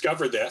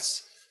discover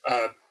this,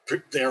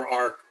 there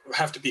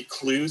have to be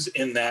clues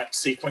in that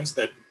sequence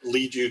that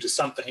lead you to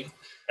something.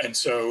 And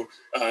so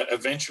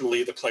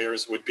eventually the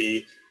players would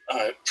be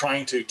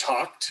trying to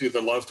talk to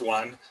the loved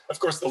one. Of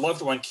course, the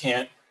loved one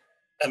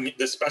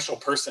the special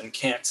person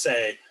can't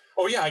say,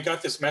 oh yeah, I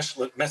got this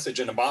message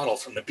in a bottle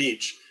from the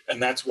beach,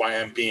 and that's why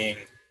I'm being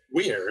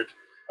weird.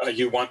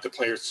 You want the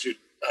players to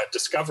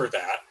discover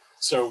that.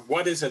 So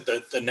what is it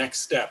that the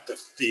next step,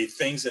 the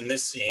things in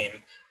this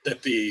scene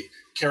that the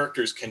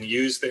characters can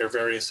use their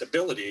various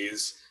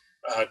abilities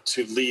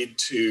to lead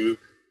to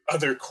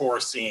other core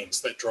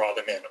scenes that draw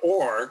them in?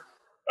 Or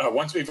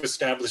once we've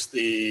established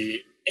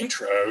the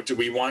intro, do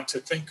we want to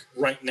think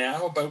right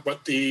now about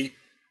what the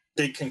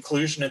big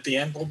conclusion at the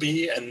end will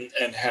be, and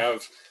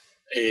have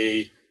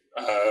a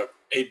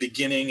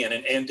beginning and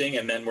an ending,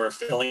 and then we're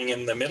filling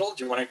in the middle?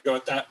 Do you want to go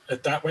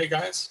at that way,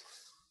 guys?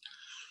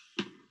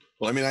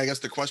 Well, I mean, I guess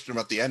the question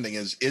about the ending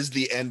is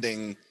the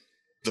ending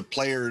the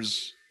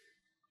players,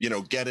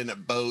 get in a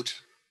boat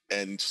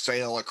and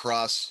sail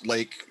across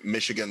Lake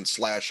Michigan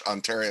 /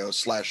 Ontario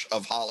 /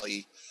 of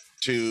Holly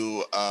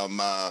to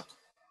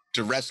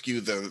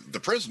rescue the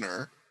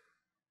prisoner?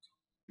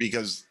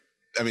 Because,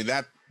 I mean,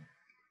 that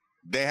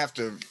they have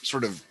to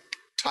sort of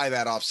tie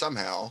that off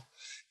somehow,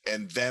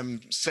 and them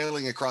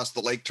sailing across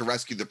the lake to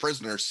rescue the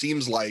prisoner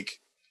seems like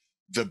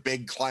the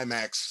big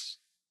climax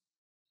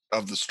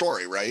of the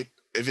story, right?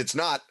 If it's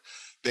not,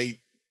 they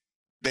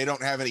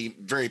don't have any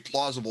very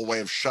plausible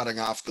way of shutting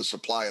off the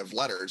supply of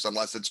letters,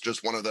 unless it's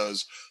just one of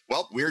those,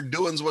 well, weird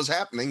doings was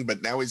happening,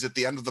 but now he's at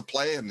the end of the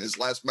play and his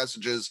last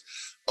message is,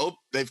 oh,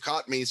 they've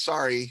caught me,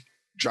 sorry,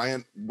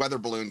 giant weather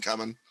balloon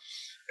coming.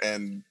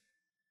 And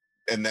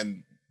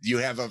then you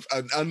have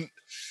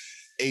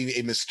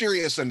a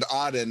mysterious and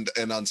odd and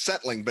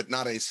unsettling, but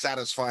not a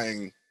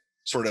satisfying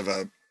sort of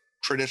a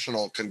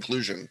traditional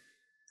conclusion.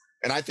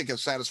 And I think a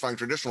satisfying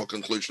traditional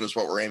conclusion is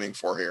what we're aiming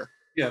for here.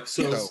 Yeah.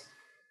 So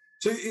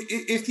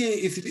if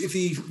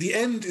the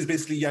end is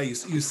basically,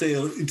 you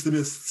sail into the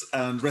mists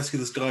and rescue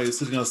this guy who's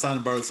sitting on a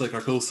sandbar like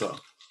Arcosa,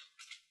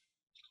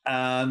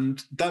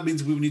 and that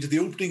means we need to the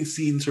opening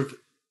scene sort of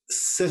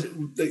set.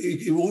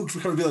 It won't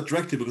kind of reveal that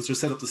directly because they're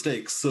set up the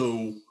stakes.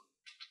 So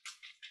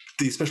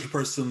the special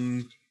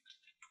person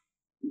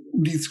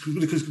needs to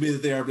be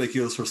that they are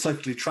sort of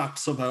psychically trapped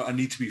somehow and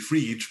need to be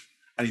freed,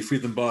 and you free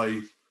them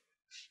by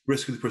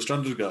rescuing the poor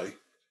stranded guy.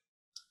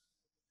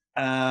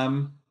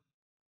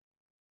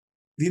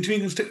 The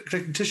intervening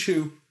connecting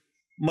tissue,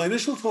 my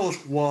initial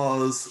thought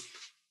was,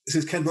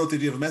 since Ken brought the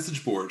idea of a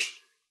message board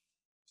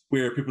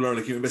where people are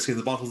investigating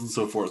the bottles and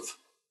so forth,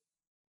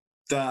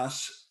 that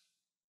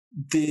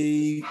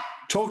they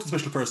talk to the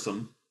special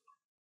person.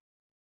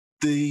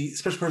 The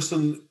special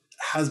person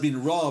has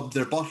been robbed,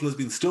 their bottle has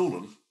been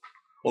stolen.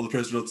 All the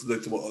players know what's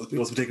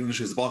been taken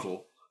initially as a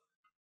bottle.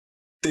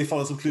 They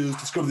follow some clues,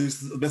 discover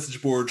this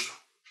message board,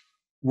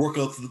 work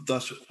out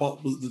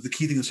what the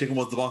key thing that's taken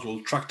was the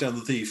bottle, track down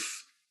the thief,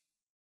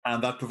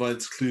 and that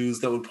provides clues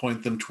that will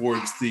point them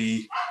towards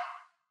the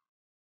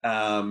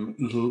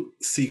little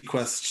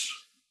sequest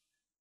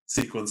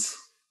sequence.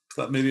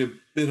 So that may be a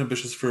bit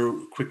ambitious for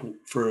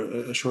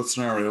a short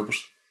scenario, but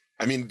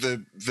I mean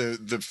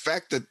the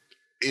fact that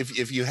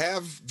if you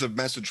have the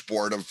message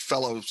board of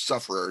fellow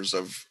sufferers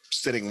of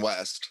Sitting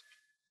West,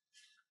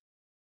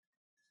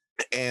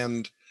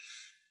 and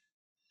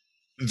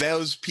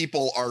those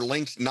people are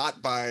linked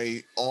not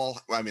by all,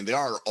 I mean, they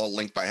are all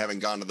linked by having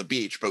gone to the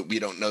beach, but we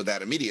don't know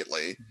that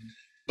immediately. Mm-hmm.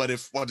 But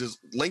if what is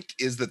linked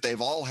is that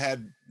they've all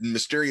had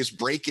mysterious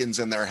break-ins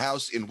in their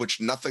house in which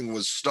nothing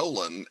was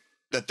stolen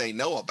that they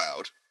know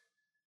about,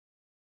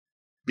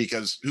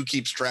 because who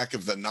keeps track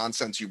of the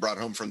nonsense you brought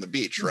home from the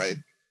beach, mm-hmm. right?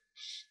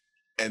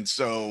 And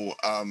so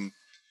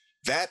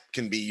that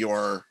can be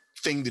your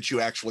thing that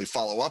you actually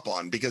follow up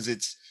on, because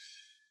it's,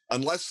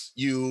 unless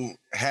you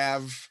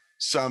have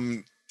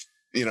some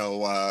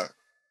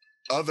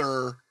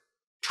other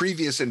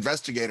previous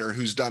investigator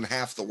who's done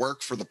half the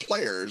work for the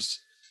players,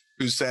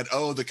 who said,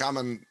 oh, the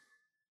common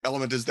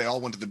element is they all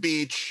went to the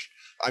beach,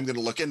 I'm going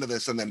to look into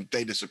this, and then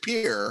they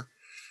disappear.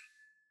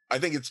 I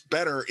think it's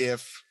better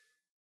if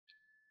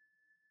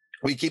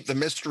we keep the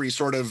mystery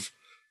sort of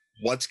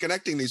what's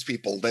connecting these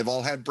people. They've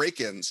all had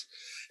break-ins.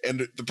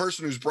 And the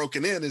person who's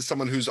broken in is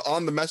someone who's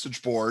on the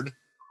message board. Of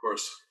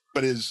course.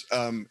 but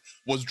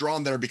was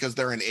drawn there because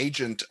they're an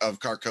agent of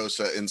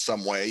Carcosa in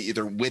some way,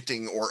 either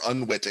witting or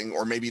unwitting,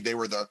 or maybe they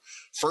were the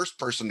first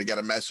person to get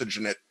a message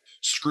and it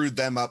screwed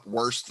them up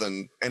worse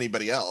than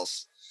anybody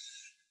else.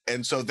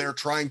 And so they're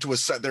trying to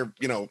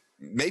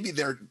maybe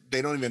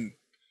they don't even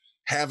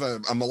have a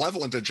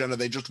malevolent agenda.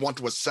 They just want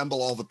to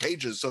assemble all the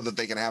pages so that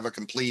they can have a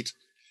complete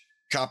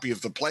copy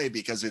of the play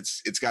because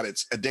it's got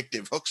its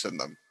addictive hooks in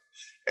them.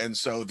 And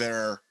so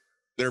they're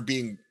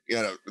being,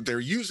 they're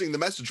using the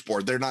message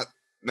board. They're not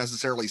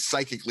necessarily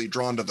psychically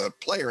drawn to the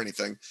play or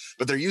anything,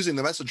 but they're using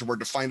the message board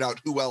to find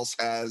out who else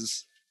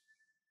has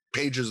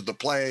pages of the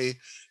play.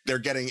 They're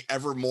getting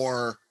ever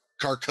more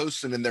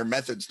Carcosan in their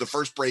methods. The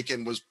first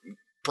break-in was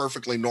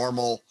perfectly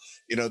normal.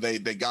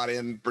 They got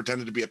in,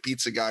 pretended to be a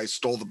pizza guy,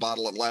 stole the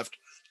bottle and left.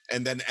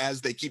 And then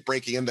as they keep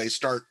breaking in, they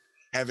start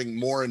having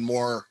more and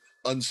more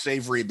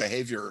unsavory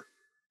behavior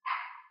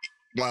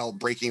while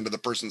breaking into the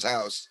person's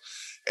house.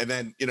 And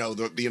then,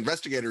 the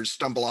investigators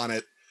stumble on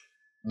it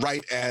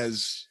right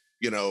as,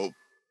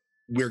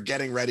 we're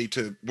getting ready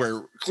to,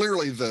 where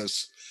clearly the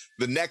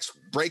next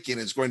break-in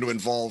is going to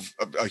involve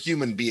a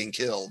human being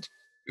killed.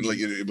 Like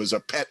it was a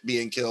pet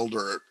being killed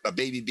or a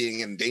baby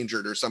being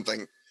endangered or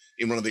something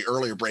in one of the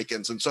earlier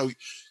break-ins. And so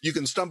you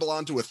can stumble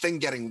onto a thing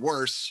getting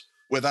worse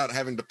without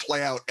having to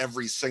play out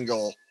every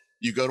single,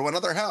 you go to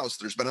another house,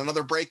 there's been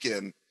another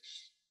break-in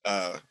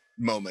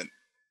moment.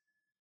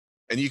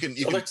 And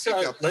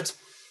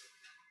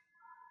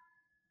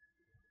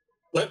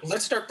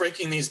let's start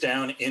breaking these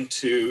down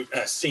into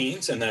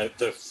scenes and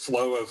the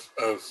flow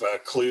of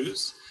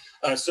clues.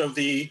 So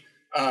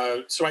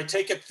I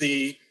take it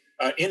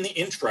in the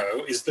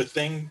intro is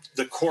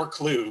the core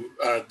clue,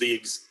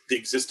 the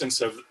existence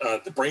of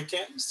the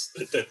break-ins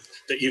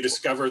that you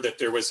discover that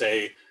there was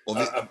a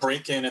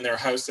break-in in their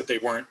house that they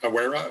weren't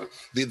aware of.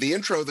 The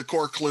intro, the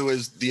core clue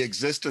is the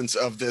existence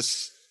of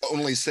this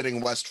only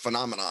sitting west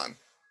phenomenon.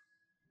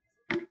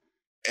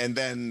 And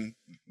then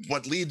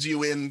what leads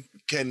you in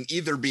can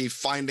either be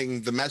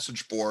finding the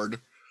message board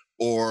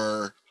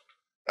or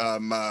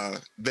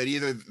that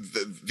either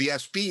the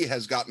SP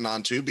has gotten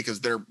onto because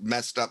they're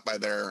messed up by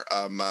their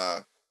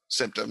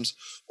symptoms,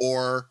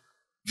 or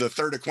the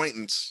third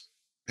acquaintance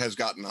has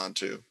gotten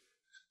onto.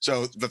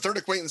 So the third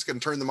acquaintance can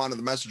turn them onto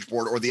the message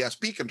board, or the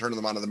SP can turn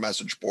them onto the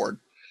message board.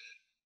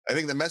 I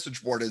think the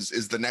message board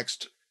is the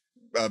next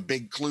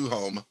big clue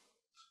home.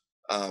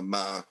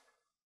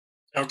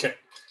 Okay,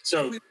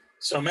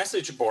 so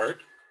message board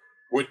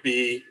would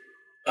be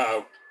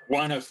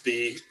one of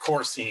the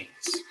core scenes.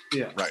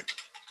 Yeah. Right.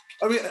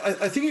 I mean,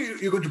 I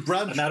think you're going to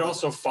branch. And that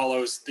also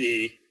follows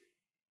the...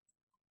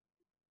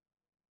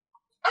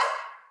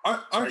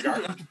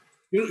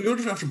 You're going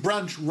to have to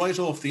branch right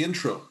off the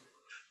intro.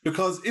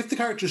 Because if the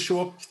characters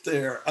show up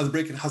there and the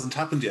break-in hasn't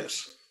happened yet,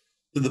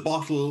 then the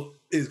bottle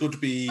is going to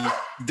be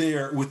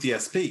there with the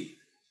SP.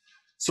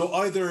 So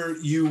either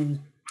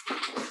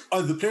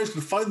the players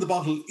can find the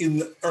bottle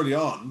early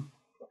on,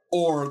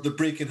 or the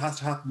break-in has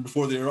to happen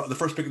before the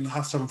first break-in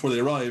has to happen before they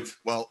arrive.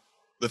 Well,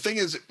 the thing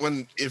is,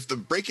 if the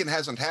break-in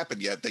hasn't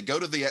happened yet, they go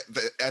to the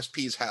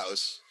SP's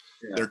house.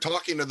 Yeah. They're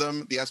talking to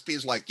them. The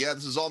SP's like, yeah,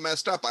 this is all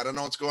messed up. I don't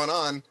know what's going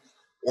on.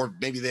 Or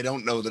maybe they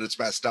don't know that it's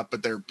messed up,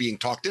 but they're being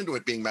talked into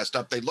it being messed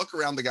up. They look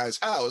around the guy's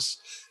house,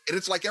 and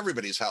it's like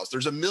everybody's house.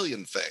 There's a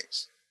million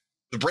things.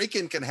 The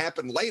break-in can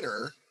happen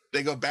later.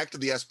 They go back to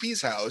the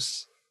SP's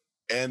house,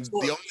 and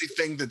the only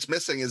thing that's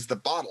missing is the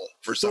bottle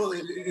for some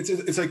reason.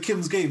 It's like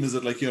Kim's game, is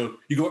it? Like, you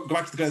go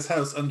back to the guy's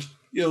house, and,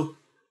 you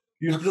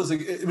have to know,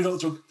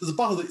 there's a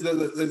bottle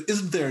that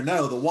isn't there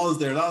now that was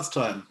there last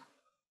time,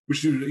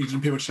 which you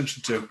didn't pay much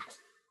attention to.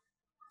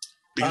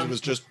 Because it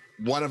was just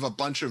one of a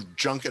bunch of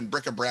junk and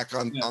bric-a-brac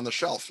on the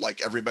shelf,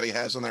 like everybody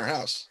has in their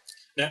house.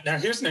 Now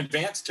here's an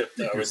advanced tip,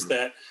 though, is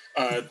that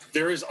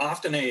there is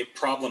often a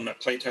problem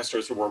that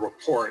playtesters will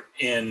report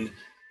in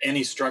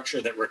any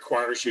structure that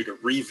requires you to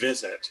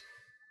revisit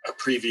a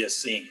previous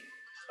scene,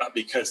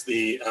 because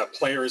the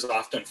players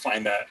often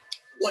find that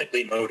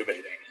lightly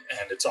motivating,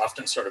 and it's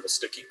often sort of a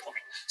sticking point.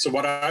 So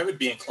what I would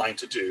be inclined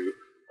to do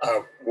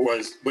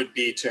would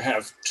be to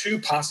have two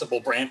possible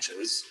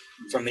branches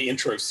from the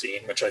intro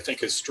scene, which I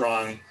think is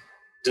strong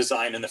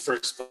design in the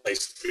first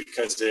place,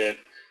 because it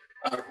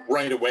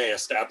right away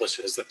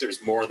establishes that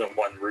there's more than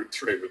one route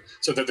through.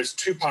 So that there's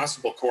two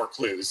possible core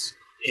clues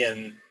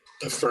in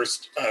the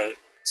first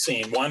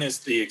scene. One is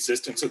the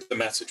existence of the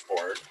message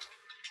board,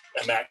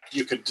 and that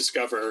you could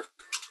discover,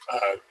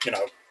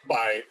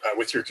 by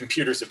with your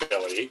computer's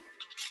ability,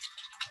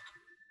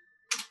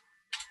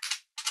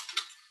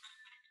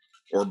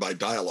 or by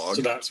dialogue.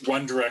 So that's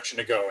one direction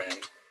to go in.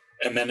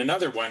 And then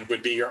another one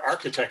would be your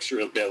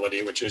architectural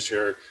ability, which is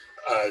your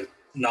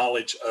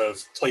knowledge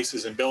of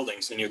places and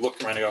buildings. And you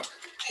look around and go,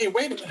 hey,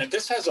 wait a minute,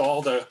 this has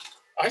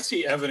I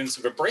see evidence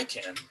of a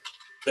break-in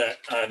that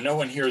no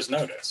one here has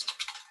noticed.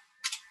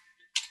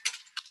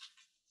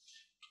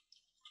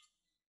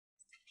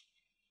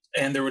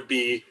 And there would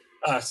be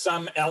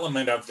some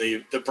element of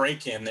the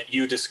break-in that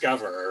you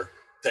discover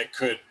that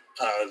could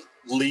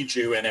lead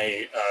you in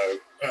a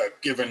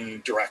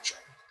given direction.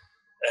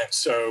 And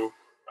so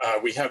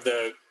We have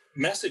the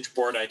message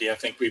board idea. I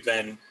think we've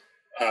then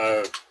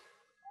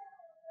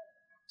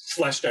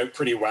fleshed out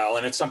pretty well,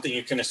 and it's something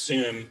you can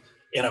assume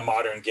in a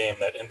modern game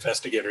that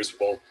investigators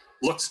will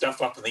look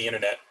stuff up on the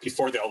internet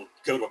before they'll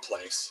go to a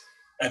place,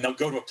 and they'll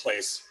go to a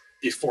place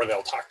before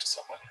they'll talk to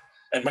someone.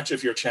 And much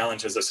of your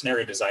challenge as a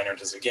scenario designer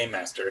and as a game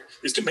master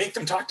is to make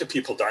them talk to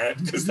people, darn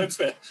it, because that's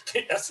the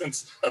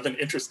essence of an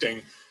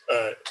interesting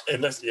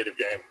investigative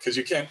game. Because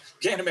you can't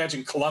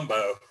imagine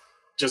Columbo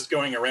just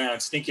going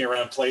around, sneaking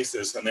around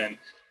places, and then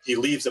he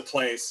leaves a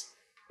place,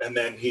 and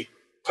then he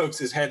pokes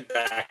his head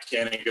back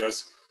in and he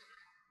goes,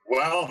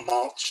 well,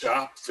 malt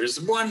shop,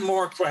 there's one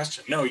more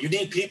question. No, you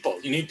need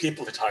people. You need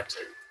people to talk to.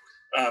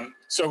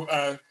 So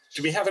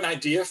do we have an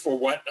idea for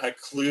what a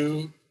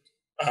clue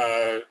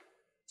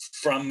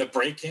from the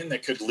break-in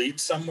that could lead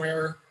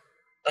somewhere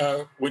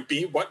would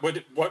be? What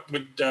would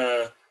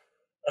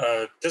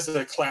this is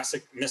a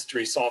classic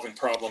mystery solving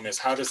problem, is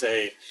how does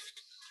a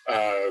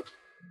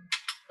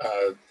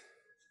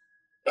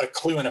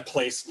clue in a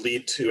place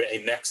lead to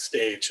a next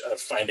stage of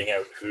finding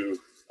out who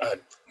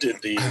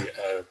did the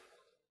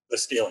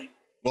stealing?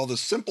 Well, the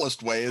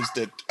simplest way is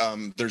that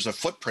there's a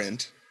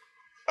footprint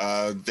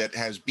that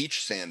has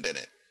beach sand in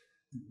it.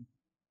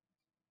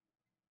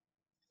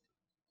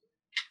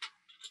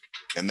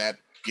 And that,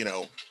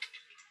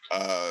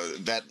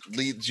 that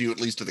leads you at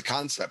least to the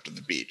concept of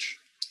the beach.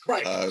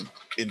 Right.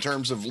 In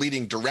terms of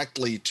leading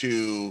directly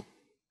to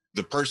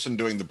the person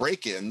doing the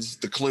break-ins,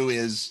 the clue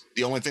is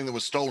the only thing that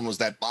was stolen was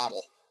that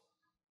bottle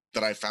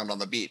that I found on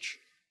the beach.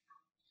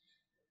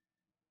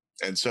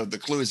 And so the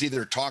clue is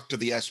either talk to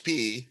the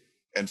SP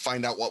and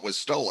find out what was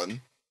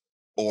stolen,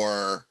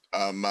 or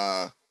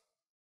right.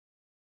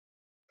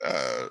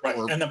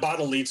 And the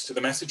bottle leads to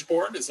the message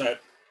board. Is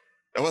that?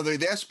 Well,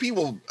 the SP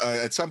will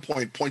at some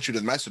point point you to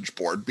the message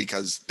board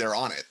because they're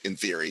on it. In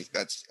theory,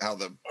 that's how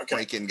the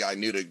break-in guy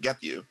knew to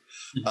get you.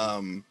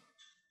 Mm-hmm.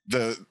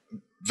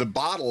 The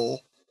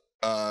bottle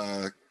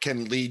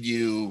can lead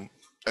you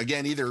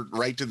again either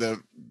right to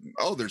the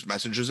there's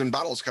messages and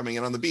bottles coming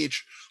in on the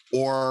beach,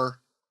 or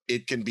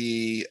it can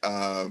be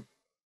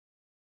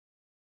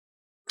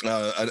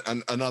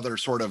another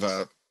sort of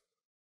a.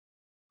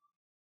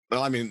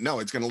 Well, I mean, no,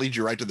 it's going to lead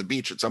you right to the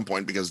beach at some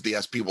point because the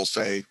SP will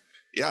say,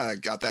 yeah, I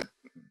got that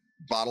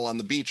bottle on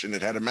the beach and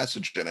it had a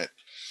message in it.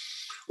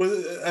 Well,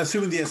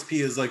 assuming the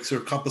SP is like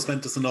sort of compass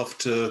mentis enough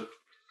to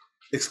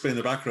explain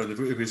their background, if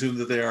we assume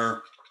that they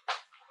are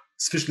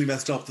sufficiently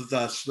messed up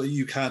that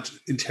you can't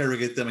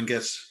interrogate them and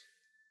get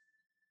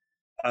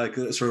like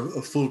a sort of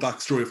a full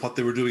backstory of what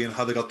they were doing and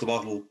how they got the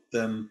bottle,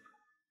 then.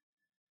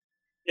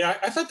 Yeah,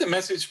 I thought the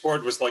message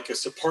board was like a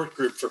support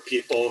group for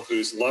people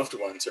whose loved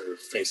ones are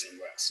facing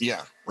arrest.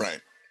 Yeah, right.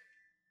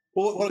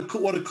 Well, what it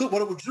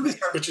would really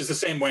start, which is the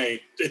same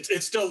way.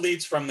 It still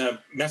leads from the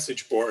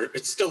message board.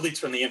 It still leads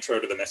from the intro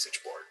to the message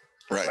board.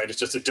 Right. It's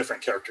just a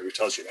different character who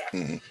tells you that.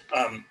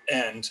 Mm-hmm.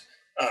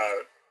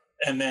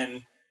 And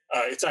then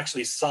it's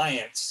actually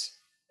science,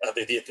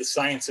 the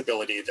science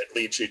ability that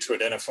leads you to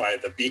identify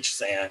the beach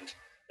sand.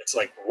 It's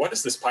like, what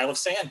is this pile of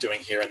sand doing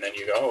here? And then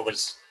you go, oh,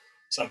 there's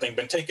something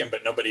been taken,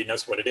 but nobody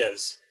knows what it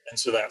is. And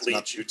so that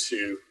leads you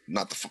to...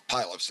 Not the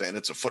pile of sand,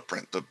 it's a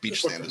footprint. The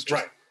beach sand is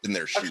just in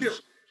their shoes. Actually,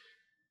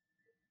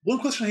 one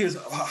question here is,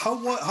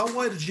 how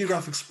wide a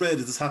geographic spread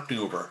is this happening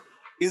over?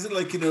 Is it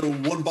like,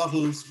 one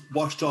bottle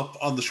washed up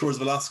on the shores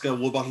of Alaska,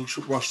 one bottle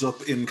washed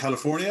up in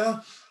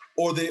California?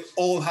 Or are they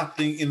all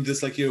happening in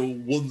this,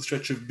 one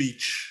stretch of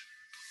beach?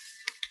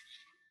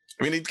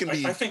 I mean, it can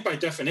be... I think by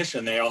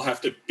definition, they all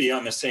have to be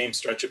on the same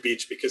stretch of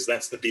beach because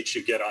that's the beach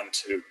you get on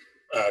to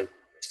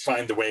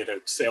find the way to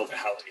sail to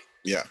Hawaii.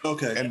 Yeah.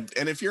 Okay.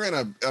 And if you're in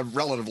a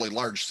relatively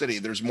large city,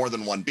 there's more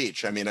than one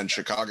beach. I mean, in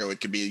Chicago, it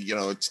could be,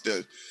 it's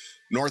the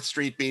North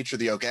Street Beach or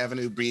the Oak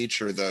Avenue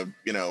Beach or the,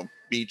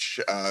 beach,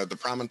 the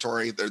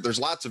promontory. There's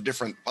lots of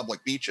different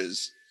public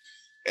beaches.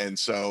 And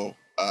so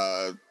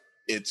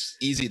it's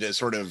easy to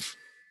sort of,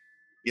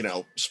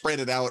 spread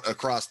it out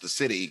across the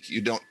city.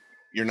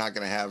 You're not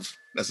going to have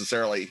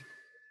necessarily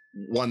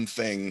one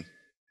thing,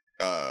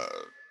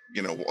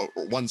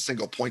 one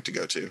single point to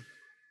go to.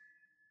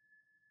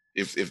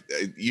 If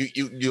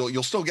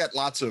you'll still get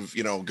lots of,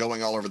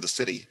 going all over the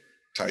city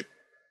type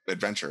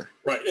adventure.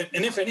 Right.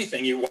 And if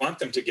anything, you want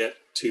them to get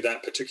to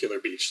that particular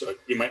beach. So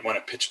you might want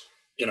to pitch,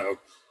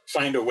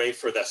 find a way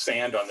for the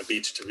sand on the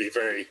beach to be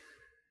very,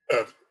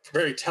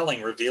 very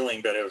telling,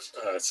 revealing bit of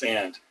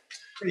sand.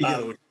 I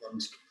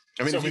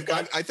mean, so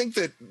I think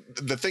that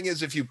the thing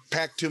is, if you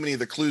pack too many of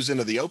the clues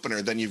into the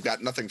opener, then you've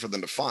got nothing for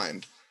them to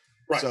find.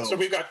 Right. So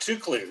we've got two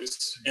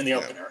clues in the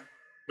opener.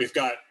 We've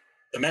got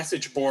the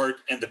message board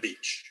and the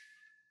beach.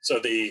 So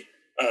the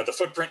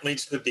footprint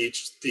leads to the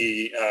beach.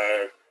 The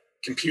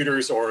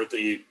computers or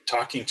the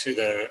talking to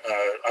the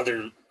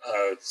other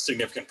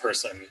significant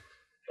person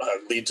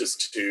leads us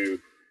to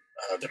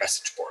the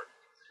message board.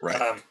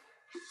 Right.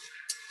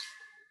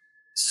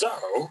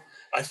 So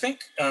I think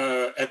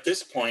at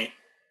this point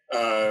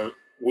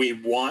we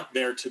want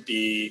there to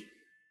be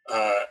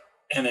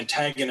an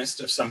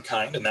antagonist of some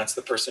kind, and that's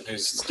the person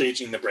who's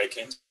staging the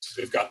break-ins.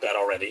 We've got that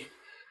already.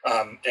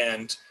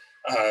 and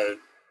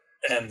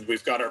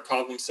we've got our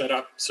problem set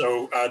up.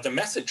 So the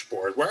message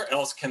board, where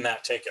else can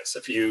that take us?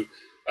 If you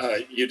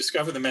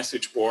discover the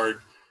message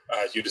board,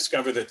 you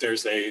discover that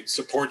there's a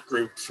support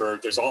group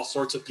there's all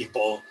sorts of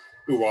people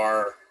who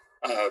are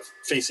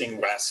facing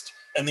west,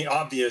 and the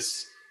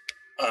obvious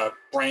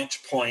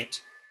branch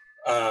point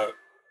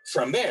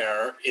from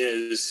there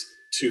is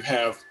to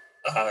have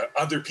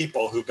other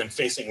people who've been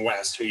facing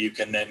west who you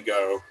can then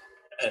go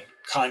and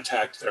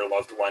contact their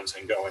loved ones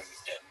and go and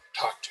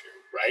talk to,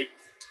 right?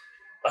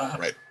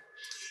 Right.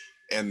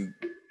 And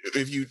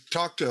if you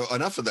talk to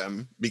enough of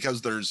them,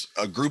 because there's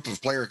a group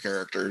of player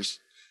characters,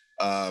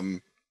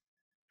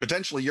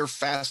 potentially you're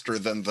faster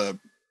than the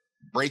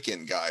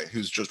break-in guy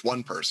who's just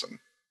one person.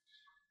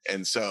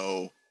 And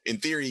so in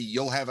theory,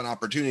 you'll have an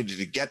opportunity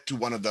to get to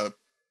one of the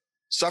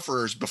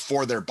sufferers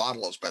before their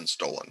bottle has been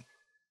stolen.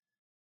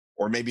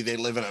 Or maybe they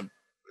live in a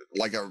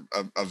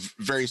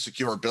very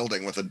secure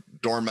building with a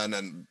doorman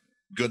and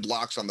good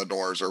locks on the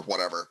doors or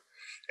whatever.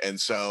 And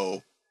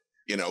so,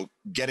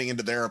 getting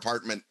into their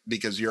apartment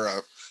because you're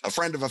a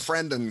friend of a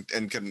friend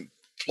and can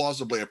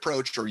plausibly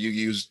approach, or you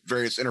use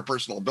various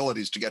interpersonal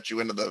abilities to get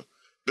you into the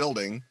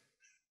building,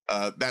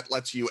 that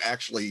lets you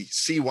actually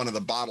see one of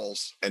the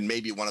bottles and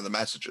maybe one of the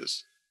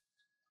messages.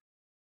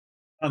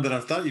 And then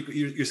after that,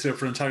 you're set up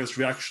for an antagonist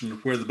reaction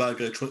where the bad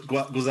guy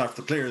goes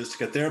after the players to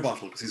get their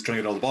bottle because he's trying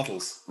to get all the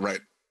bottles.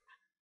 Right.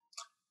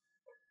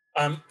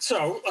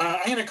 So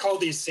I'm going to call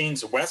these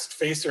scenes West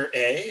Facer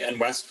A and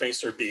West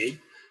Facer B.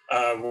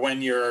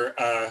 When you're,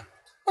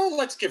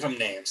 let's give them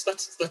names.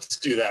 Let's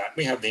do that.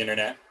 We have the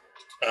internet.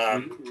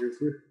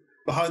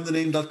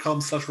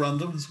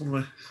 Behindthename.com/random is one of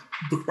my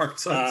bookmarked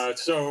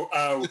sites. So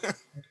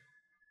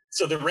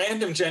the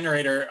random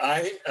generator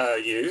I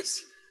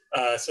use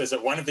says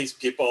that one of these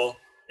people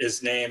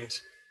is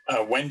named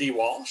Wendy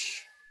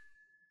Walsh.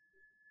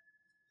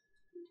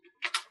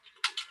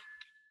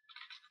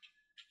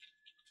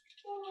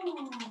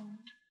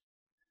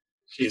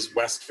 She's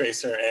West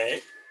Facer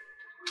A.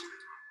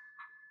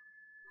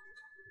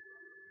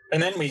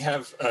 And then we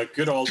have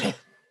good old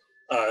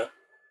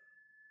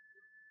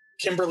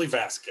Kimberly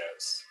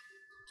Vasquez.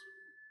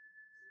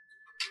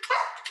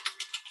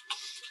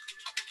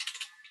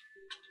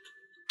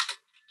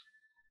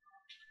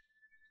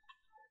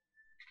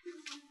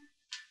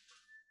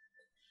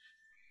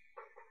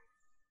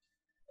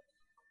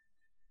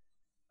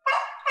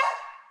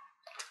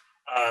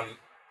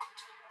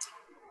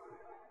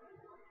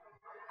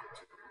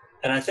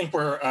 And I think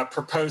we're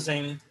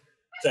proposing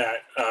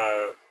that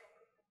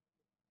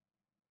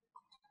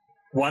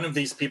one of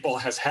these people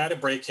has had a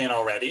break-in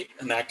already,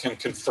 and that can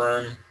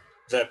confirm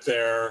that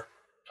there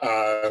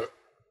are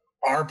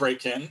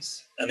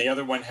break-ins, and the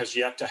other one has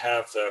yet to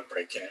have the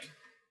break-in.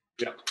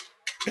 Yeah.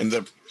 And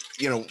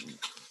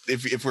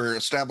if we're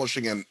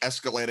establishing an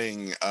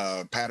escalating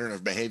pattern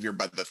of behavior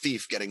by the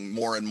thief getting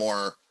more and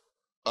more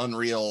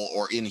unreal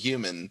or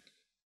inhuman,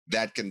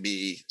 that can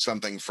be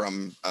something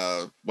from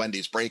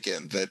Wendy's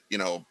break-in that,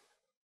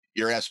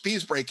 your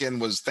SP's break-in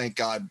was, thank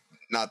God,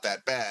 not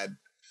that bad,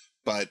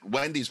 but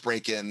Wendy's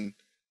break-in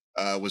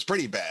was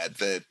pretty bad.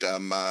 That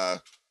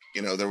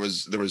there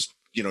was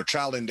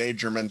child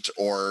endangerment,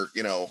 or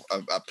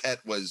a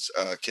pet was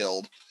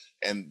killed,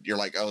 and you're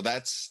like, oh,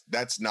 that's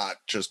not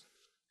just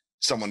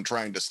someone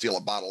trying to steal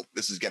a bottle.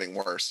 This is getting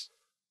worse.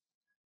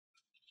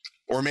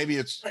 Or maybe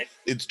it's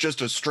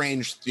just a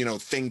strange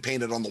thing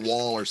painted on the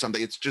wall or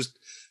something. It's just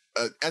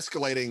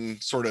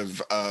escalating sort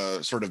of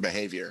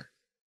behavior,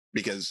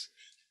 because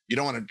you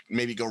don't want to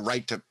maybe go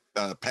right to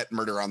pet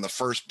murder on the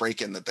first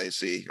break-in that they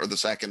see, or the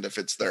second if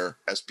it's their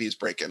SP's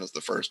break-in as the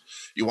first.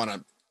 You want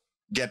to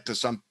get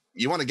to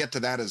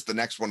that as the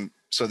next one,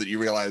 so that you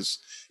realize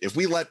if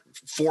we let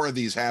 4 of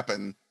these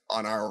happen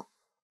on our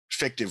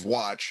fictive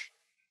watch,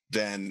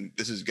 then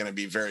this is going to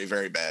be very,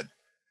 very bad.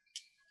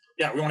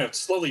 Yeah, we want to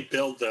slowly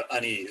build the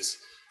unease,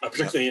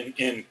 particularly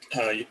in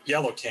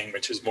Yellow King,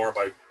 which is more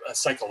about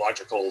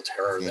psychological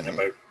terror than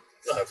about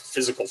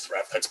physical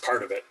threat. That's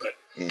part of it, but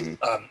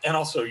and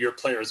also your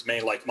players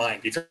may, like mine,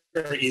 be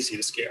very easy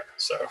to scare.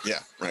 So yeah,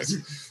 right.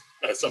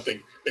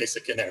 Something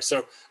basic in there.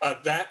 So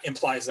that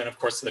implies then, of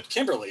course, that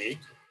Kimberly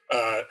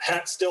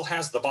still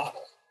has the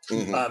bottle.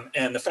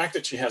 And the fact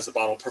that she has the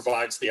bottle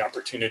provides the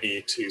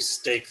opportunity to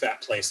stake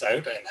that place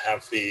out and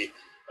have the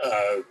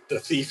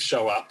thief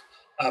show up.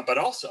 But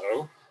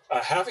also,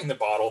 having the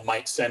bottle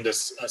might send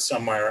us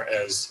somewhere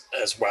as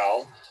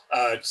well.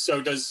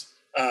 So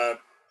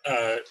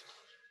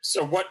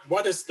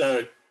what is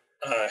the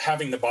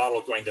having the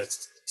bottle going to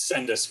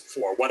send us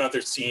for? What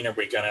other scene are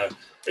we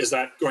is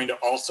that going to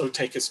also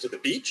take us to the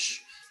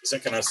beach? Is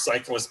it going to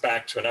cycle us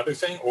back to another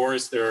thing? Or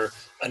is there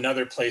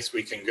another place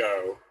we can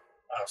go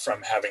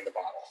from having the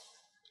bottle?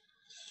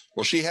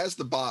 Well, she has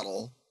the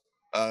bottle.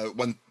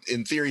 When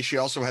in theory, she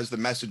also has the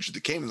message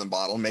that came in the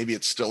bottle. Maybe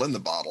it's still in the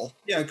bottle.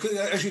 Yeah,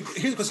 actually,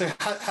 here's the question: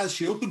 has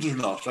she opened it or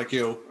not? Like,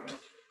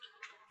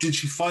 did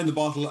she find the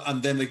bottle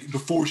and then,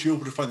 before she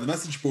opened it, find the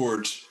message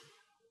board?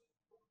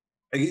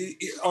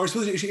 Or I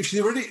suppose if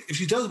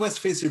she does West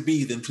Facer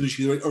B, then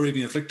she's already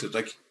been afflicted.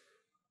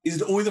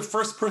 Is it only the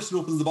first person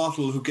who opens the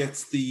bottle who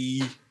gets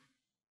the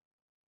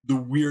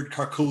weird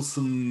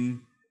Carcosan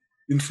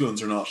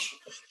influence or not?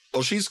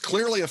 Well, she's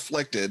clearly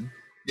afflicted.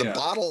 The Yeah.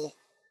 bottle,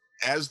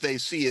 as they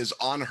see, is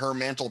on her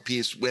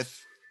mantelpiece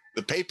with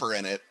the paper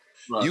in it.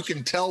 Right. You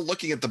can tell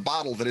looking at the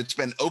bottle that it's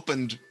been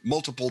opened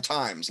multiple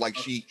times. Like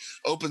she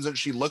opens it,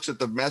 she looks at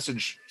the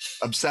message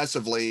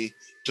obsessively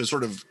to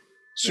sort of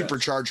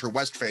supercharge her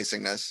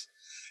west-facingness,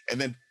 and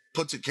then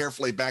puts it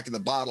carefully back in the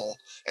bottle.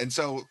 And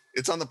so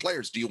it's on the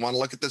players. Do you want to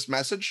look at this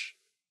message?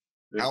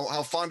 Yeah.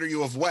 How fond are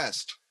you of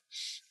West?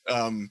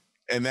 And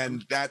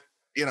then that,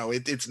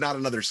 it's not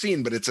another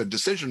scene, but it's a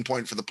decision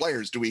point for the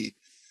players. Do we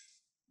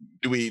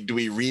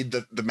read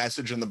the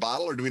message in the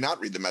bottle, or do we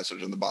not read the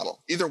message in the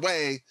bottle? Either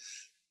way,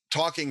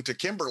 talking to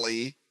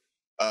Kimberly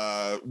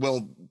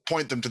will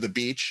point them to the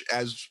beach,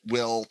 as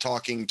will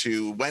talking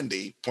to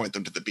Wendy point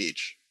them to the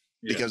beach.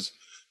 Yeah. Because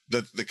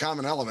the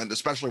common element,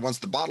 especially once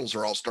the bottles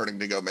are all starting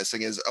to go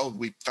missing, is,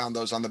 we found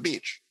those on the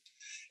beach.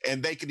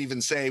 And they can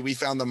even say, we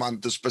found them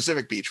on the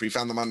specific beach. We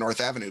found them on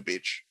North Avenue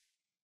Beach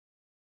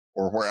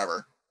or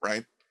wherever,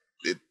 right?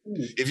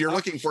 If you're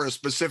looking for a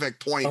specific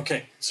point on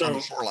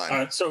the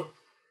shoreline.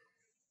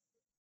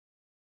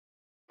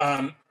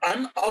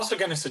 I'm also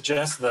going to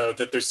suggest, though,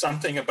 that there's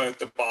something about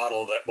the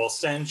bottle that will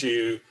send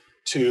you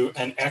to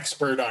an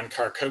expert on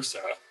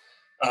Carcosa,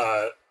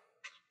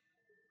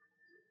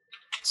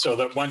 so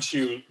that once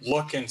you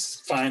look and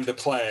find the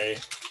play,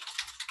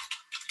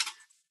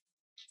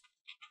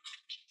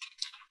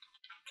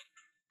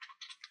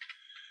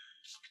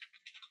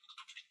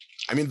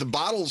 I mean, the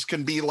bottles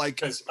can be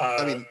like,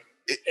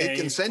 it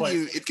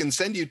can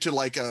send you to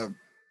like a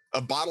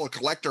bottle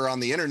collector on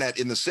the internet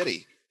in the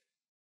city.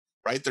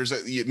 Right.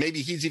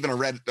 Maybe he's even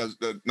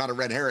not a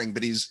red herring,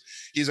 but he's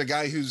a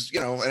guy who's,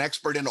 an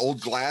expert in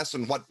old glass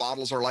and what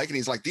bottles are like. And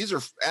he's like, these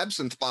are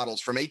absinthe bottles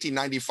from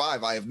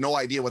 1895. I have no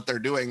idea what they're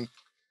doing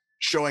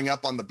showing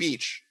up on the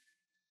beach.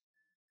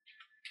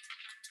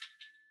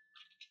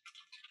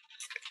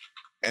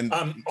 And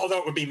although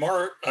it would be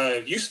more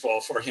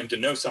useful for him to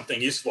know something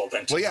useful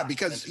than to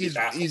because he's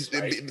right?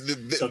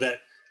 So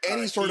that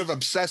any sort of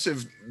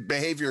obsessive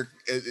behavior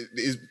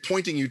is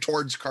pointing you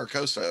towards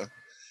Carcosa.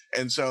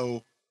 And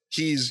so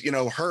he's,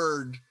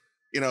 heard,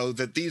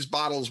 that these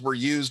bottles were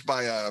used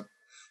by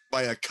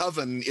a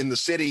coven in the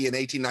city in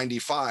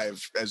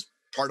 1895 as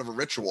part of a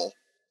ritual,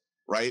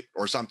 right?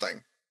 Or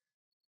something.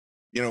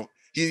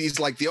 He's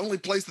like, the only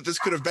place that this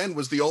could have been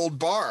was the old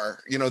bar,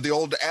 the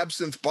old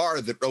absinthe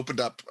bar that opened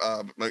up,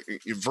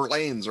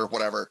 Verlaine's or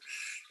whatever.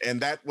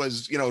 And that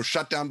was,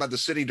 shut down by the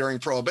city during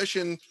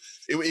Prohibition.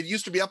 It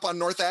used to be up on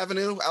North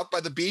Avenue, out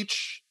by the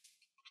beach.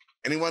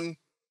 Anyone,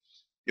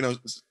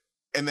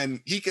 and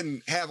then he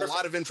can have a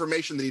lot of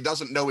information that he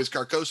doesn't know is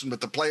Carcosan,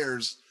 but the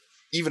players,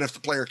 even if the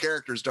player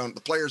characters don't,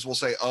 the players will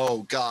say,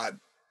 oh, God.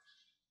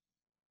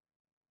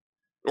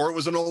 Or it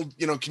was an old,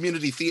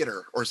 community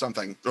theater or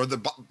something. Or the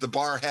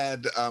bar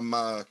had,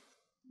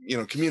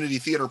 community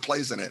theater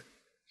plays in it.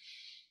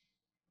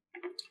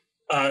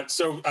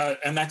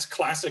 And that's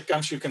classic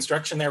Gumshoe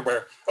construction there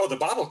where, the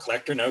bottle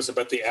collector knows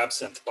about the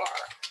absinthe bar.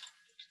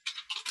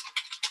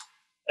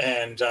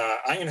 And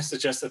I'm going to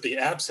suggest that the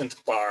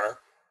absinthe bar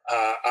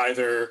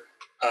either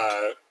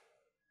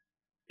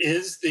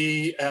is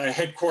the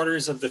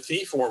headquarters of the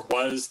thief or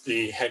was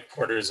the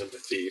headquarters of the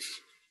thief.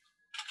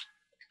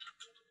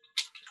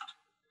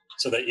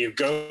 So that you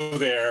go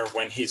there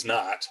when he's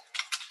not.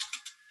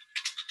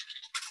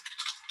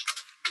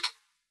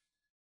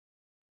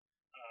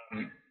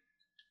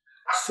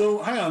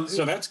 So hang on.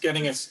 So that's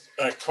getting us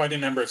quite a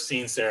number of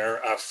scenes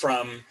there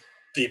from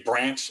the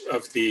branch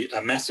of the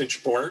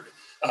message board.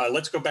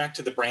 Let's go back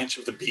to the branch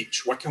of the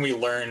beach. What can we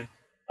learn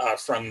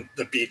from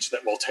the beach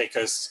that will take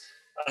us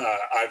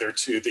either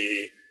to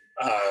the...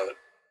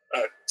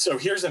 so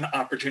here's an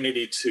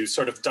opportunity to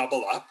sort of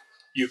double up.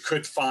 You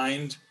could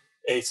find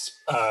a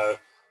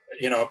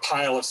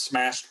pile of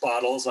smashed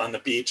bottles on the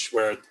beach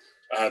where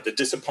the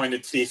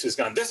disappointed thief is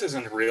gone. This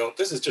isn't real.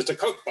 This is just a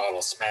Coke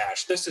bottle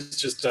smashed. This is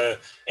just an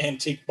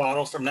antique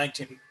bottle from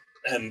 19...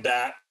 And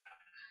that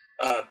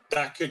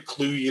could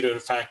clue you to the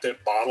fact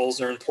that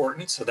bottles are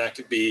important. So that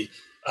could be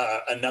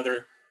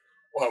another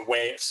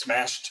way.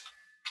 Smashed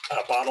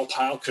bottle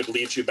pile could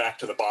lead you back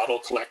to the bottle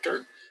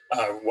collector.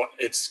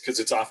 Because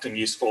it's often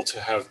useful to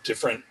have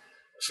different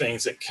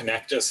things that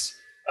connect us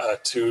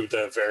to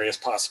the various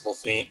possible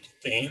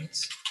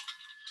themes.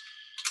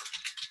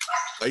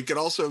 It could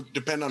also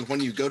depend on when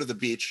you go to the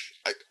beach.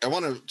 I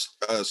want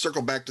to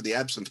circle back to the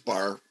absinthe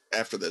bar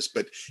after this,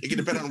 but it can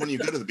depend on when you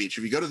go to the beach.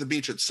 If you go to the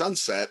beach at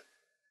sunset,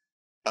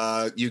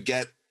 you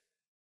get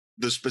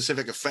the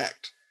specific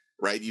effect,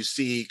 right? You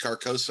see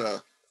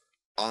Carcosa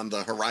on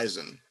the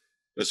horizon,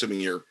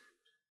 assuming your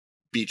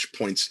beach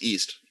points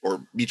east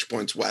or beach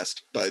points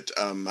west. But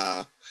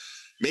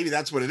maybe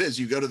that's what it is.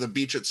 You go to the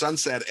beach at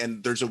sunset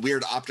and there's a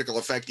weird optical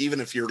effect, even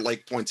if your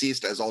lake points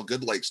east, as all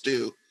good lakes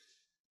do,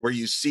 where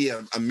you see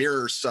a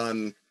mirror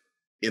sun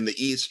in the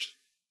east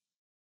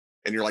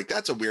and you're like,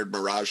 that's a weird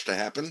mirage to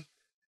happen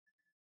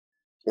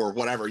or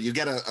whatever. You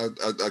get a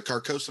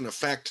Carcosan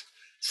effect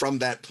from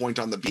that point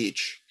on the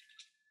beach.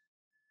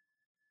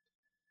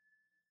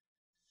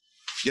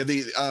 Yeah,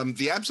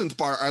 the absinthe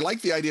bar, I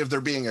like the idea of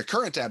there being a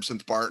current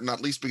absinthe bar,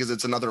 not least because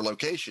it's another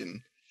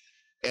location.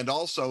 And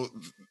also,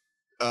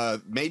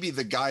 maybe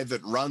the guy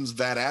that runs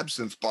that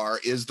absinthe bar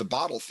is the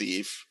bottle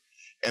thief.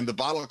 And the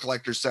bottle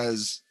collector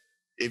says,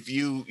 if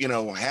you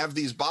have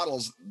these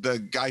bottles, the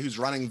guy who's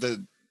running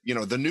the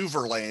new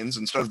Verlaines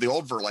instead of the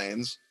old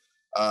Verlaines,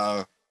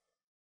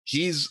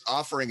 he's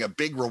offering a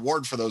big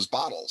reward for those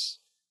bottles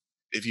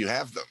if you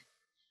have them.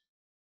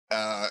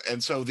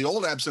 And so the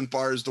old absinthe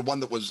bar is the one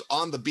that was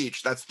on the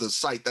beach. That's the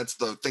site. That's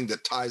the thing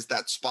that ties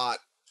that spot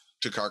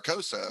to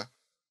Carcosa.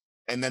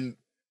 And then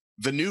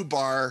the new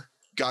bar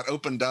got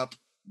opened up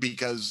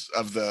because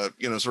of the,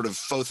 sort of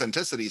faux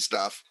authenticity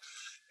stuff.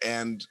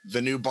 And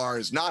the new bar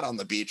is not on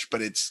the beach,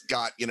 but it's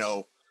got,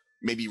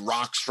 maybe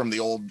rocks from the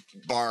old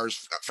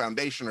bar's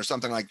foundation or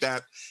something like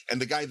that.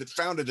 And the guy that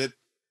founded it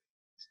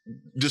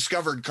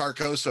discovered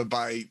Carcosa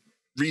by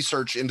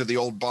research into the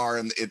old bar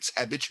and its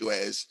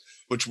habitués,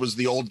 which was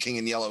the old King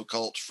in Yellow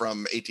cult from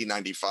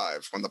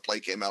 1895 when the play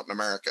came out in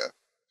America.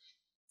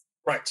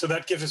 Right. So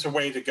that gives us a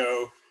way to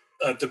go.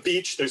 The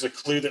beach, there's a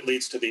clue that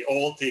leads to the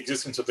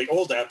existence of the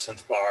old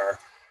absinthe bar.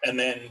 And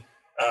then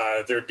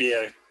there'd be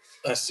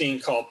a scene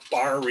called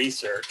bar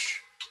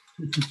research.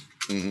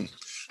 Mm-hmm.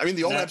 I mean,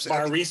 the old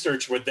bar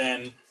research would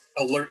then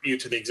alert you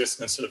to the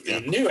existence of the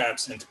new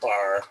absinthe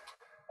bar.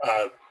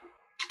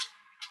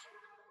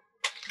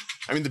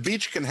 I mean, the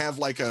beach can have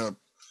like a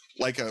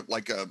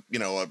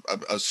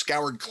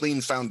scoured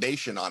clean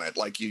foundation on it.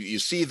 Like you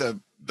see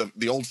the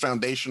old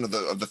foundation of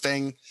the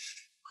thing,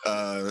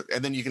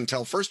 and then you can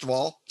tell, first of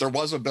all, there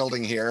was a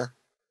building here.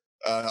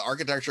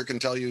 Architecture can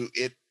tell you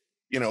it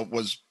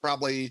was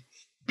probably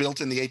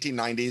built in the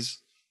 1890s.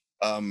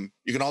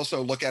 You can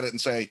also look at it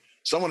and say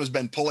someone has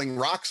been pulling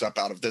rocks up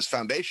out of this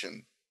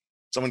foundation.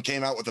 Someone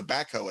came out with a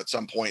backhoe at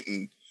some point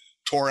and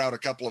tore out a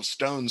couple of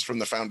stones from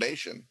the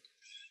foundation.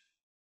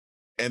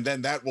 And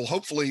then that will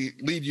hopefully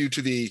lead you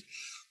to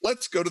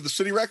let's go to the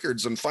city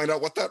records and find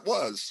out what that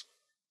was.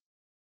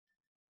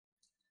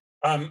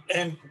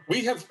 And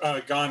we have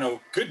gone a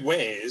good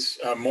ways,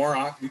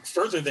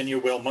 further than you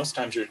will most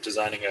times you're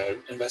designing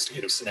an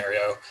investigative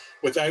scenario,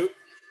 without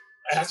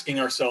asking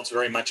ourselves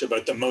very much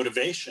about the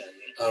motivation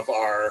of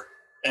our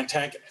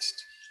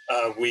antagonist.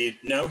 We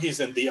know he's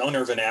the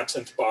owner of an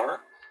absinthe bar.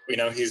 We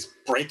know he's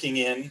breaking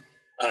in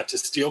to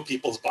steal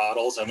people's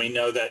bottles. And we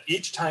know that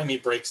each time he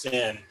breaks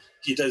in,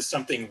 he does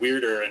something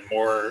weirder and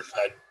more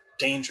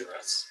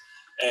dangerous.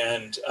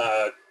 And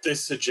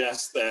this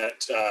suggests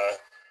that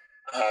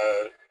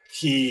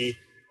he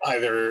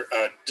either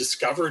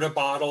discovered a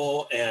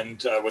bottle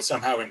and was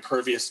somehow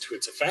impervious to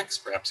its effects,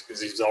 perhaps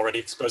because he's already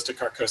exposed to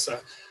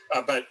Carcosa.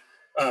 But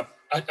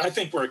I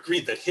think we're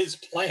agreed that his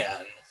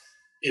plan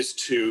is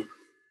to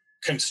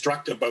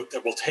construct a boat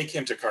that will take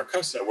him to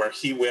Carcosa, where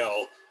he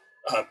will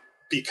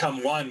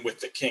become one with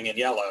the King in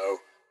Yellow,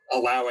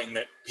 allowing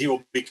that he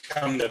will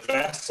become the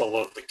vessel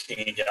of the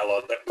King in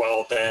Yellow that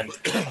will then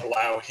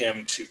allow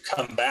him to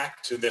come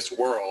back to this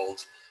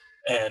world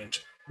and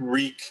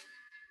wreak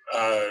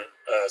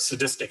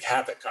sadistic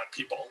havoc on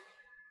people.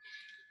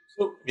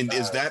 So,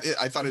 is that it?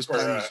 I thought his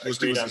plan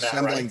was he was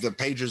assembling the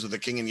pages of the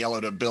King in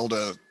Yellow to build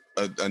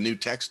a new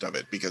text of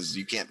it, because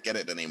you can't get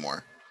it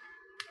anymore.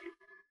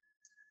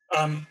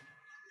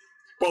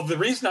 Well, the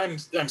reason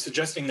I'm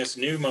suggesting this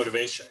new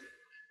motivation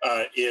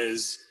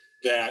is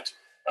that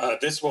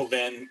this will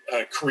then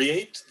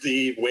create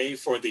the way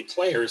for the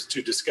players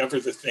to discover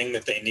the thing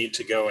that they need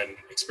to go and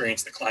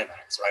experience the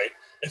climax, right?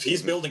 If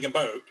he's building a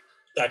boat,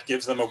 that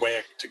gives them a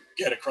way to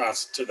get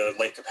across to the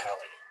Lake of Halley.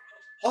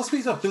 Also,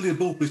 he's not building a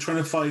boat, but he's trying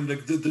to find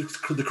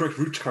the correct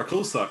route to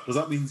Carcosa. Does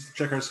that mean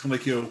Checkers can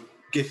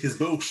get his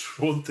boat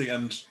for one thing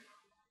and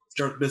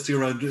start messing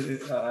around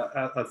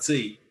at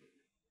sea?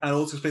 And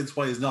also explains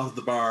why he's not at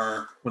the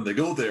bar when they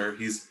go there.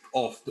 He's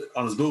off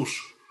on his boat.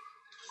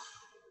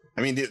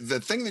 I mean, the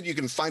thing that you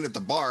can find at the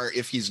bar,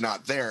 if he's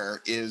not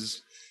there,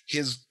 is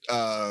his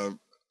not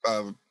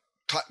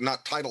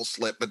title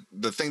slip, but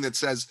the thing that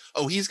says,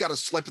 "Oh, he's got a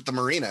slip at the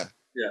marina."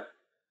 Yeah.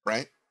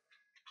 Right.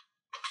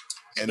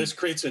 And this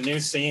creates a new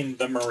scene,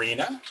 the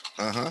marina.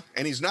 Uh-huh.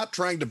 And he's not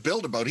trying to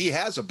build a boat. He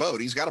has a boat.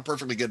 He's got a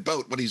perfectly good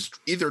boat. What he's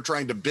either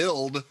trying to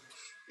build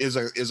is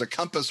a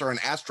compass or an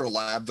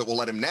astrolabe that will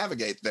let him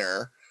navigate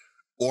there,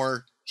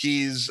 or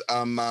he's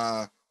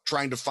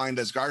trying to find,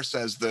 as Gar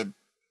says, the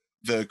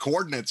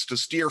coordinates to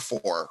steer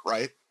for,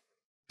 right?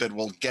 That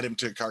will get him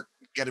to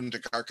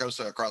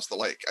Carcosa across the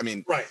lake. I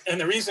mean, right. And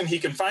the reason he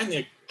can find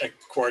the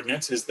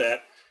coordinates is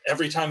that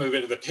every time a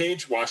bit of the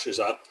page washes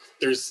up,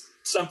 there's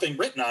something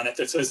written on it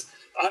that says,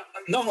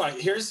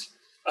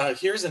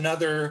 here's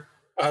another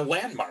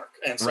landmark.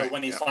 And so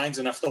when he finds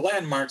enough of the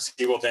landmarks,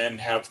 he will then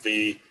have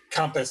the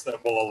compass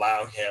that will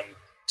allow him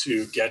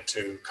to get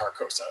to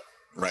Carcosa.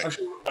 Right.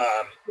 Actually,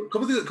 a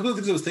couple of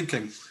things I was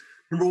thinking.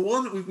 Number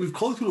one, we've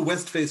called people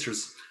west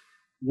facers.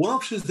 One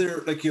option is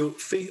they're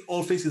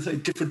all facing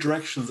in different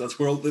directions. That's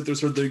where their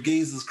sort of their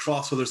gazes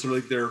cross, or their sort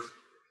of their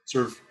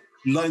sort of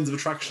lines of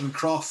attraction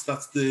cross.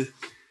 That's the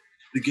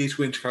the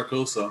gateway into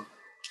Carcosa.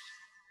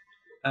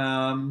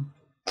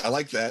 I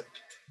like that.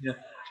 Yeah.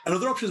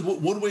 Another option is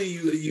one way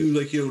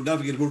you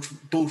navigate a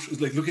boat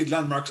is like looking at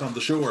landmarks on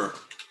the shore.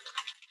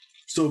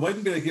 So it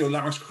mightn't be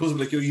landmarks for Carcosa,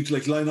 but you need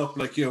to line up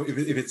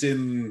if it's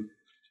in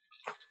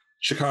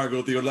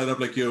Chicago, you line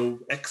up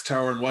X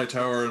Tower and Y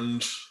Tower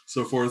and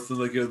so forth, and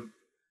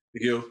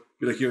you're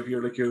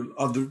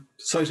on the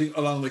sighting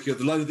along the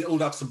line of the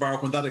old Absent Bar.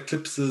 When that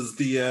eclipses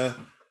the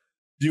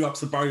new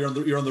Absent Bar,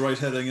 you're on the right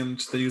heading, and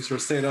then you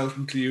sort of sail out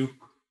until you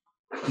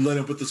line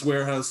up with this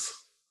warehouse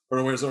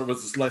or with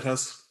this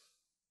lighthouse.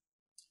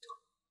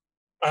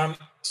 I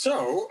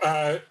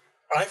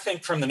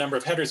think from the number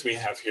of headers we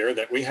have here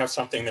that we have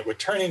something that would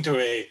turn into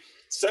a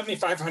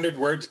 7,500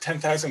 word to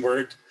 10,000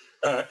 word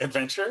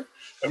adventure.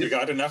 And we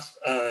got enough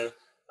of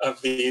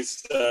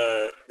these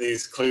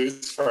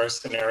clues for our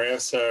scenario.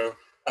 So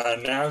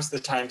now's the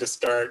time to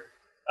start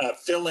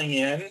filling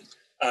in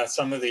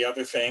some of the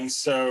other things.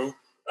 So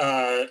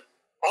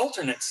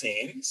alternate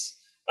scenes.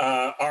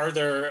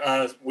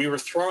 We were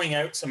throwing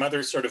out some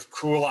other sort of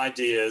cool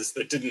ideas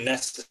that didn't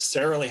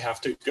necessarily have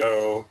to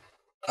go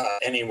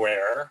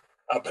anywhere,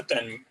 but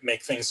then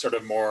make things sort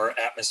of more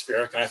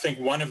atmospheric. And I think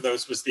one of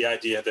those was the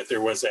idea that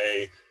there was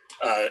a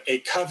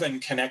coven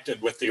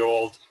connected with the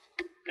old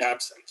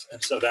Absinthe.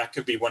 And so that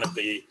could be one of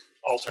the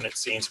alternate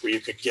scenes where you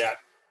could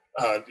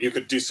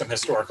do some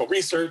historical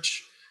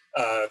research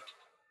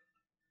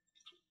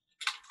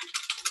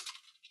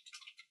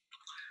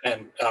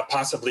and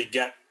possibly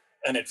get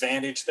an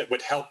advantage that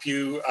would help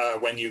you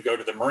when you go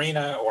to the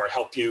marina, or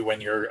help you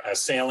when you're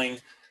sailing,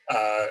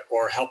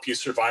 or help you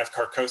survive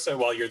Carcosa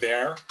while you're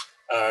there.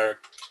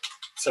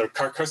 So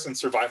Carcosan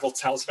survival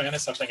talisman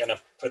is something I'm going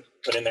to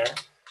put in there.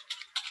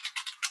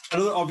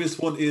 Another obvious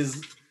one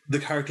is the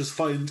characters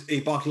find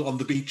a bottle on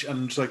the beach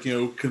and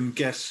can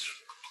get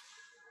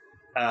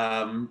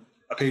a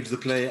page of the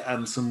play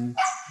and some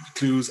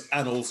clues,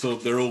 and also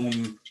their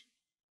own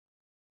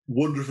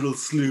wonderful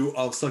slew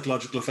of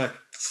psychological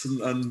effects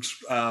and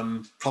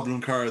problem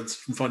cards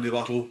from finding a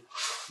bottle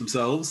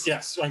themselves.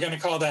 Yes, so I'm going to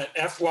call that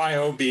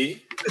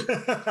FYOB.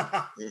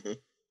 Mm-hmm.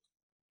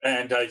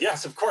 And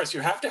yes, of course, you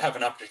have to have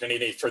an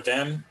opportunity for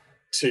them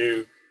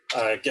to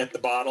get the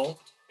bottle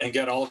and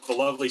get all of the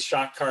lovely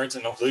shot cards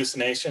and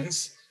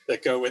hallucinations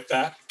that go with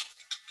that.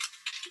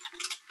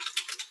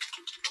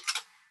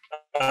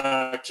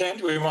 Ken,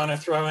 do we want to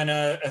throw in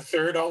a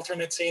third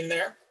alternate scene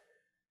there?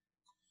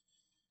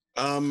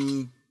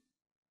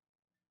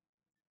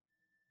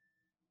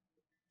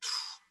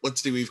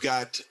 Let's see, we've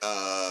got,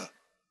 I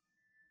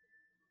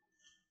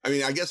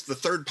guess the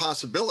third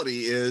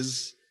possibility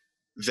is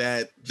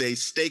that they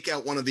stake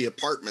out one of the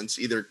apartments,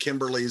 either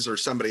Kimberly's or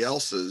somebody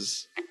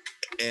else's,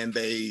 and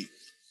they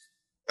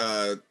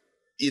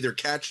either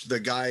catch the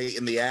guy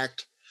in the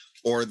act,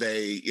 or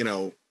they,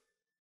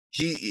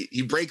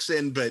 he breaks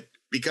in, but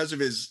because of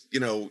his,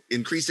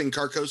 increasing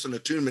Carcosan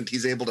attunement,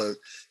 he's able to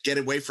get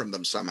away from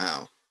them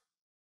somehow.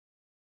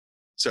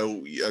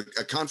 So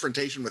a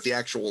confrontation with the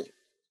actual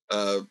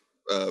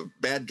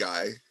bad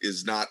guy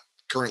is not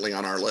currently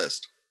on our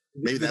list.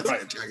 Maybe that's an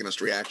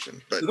antagonist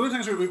reaction. But the only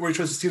times where he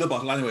tries to steal a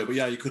bottle anyway, but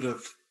yeah, you could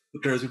have the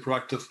players be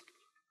proactive.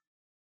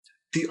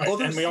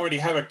 And we already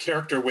have a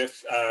character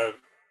with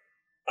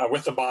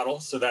the bottle,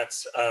 so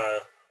that's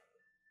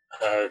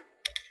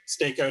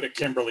stake out at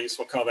Kimberly's,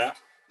 we'll call that.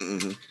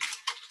 Mm-hmm.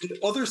 The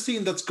other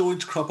scene that's going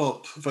to crop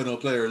up, if I know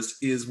players,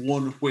 is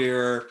one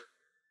where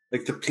the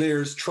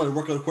players try to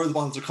work out where the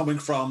bottles are coming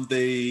from.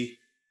 They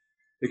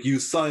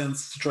use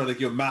science to try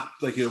map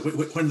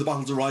when the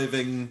bottles are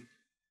arriving.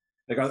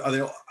 Have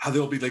they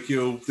all be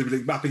they'll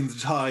be mapping the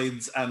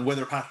tides and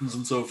weather patterns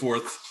and so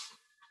forth,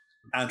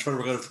 and try to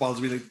work out if the bottles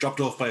are being dropped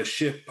off by a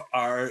ship,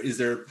 or is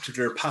there a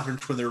particular pattern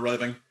to when they're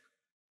arriving.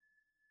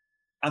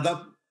 And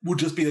that would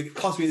just be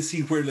possibly a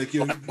scene where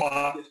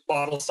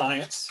bottle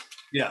science.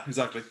 Yeah,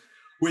 exactly.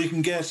 Where you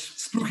can get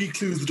spooky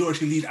clues that don't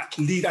actually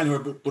lead anywhere,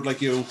 but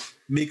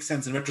make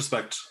sense in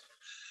retrospect.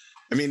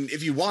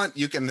 If you want,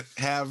 you can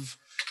have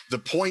the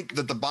point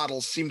that the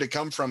bottles seem to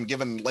come from,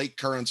 given lake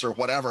currents or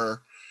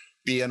whatever,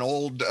 be an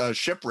old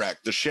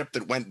shipwreck, the ship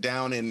that went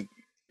down in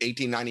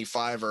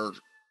 1895 or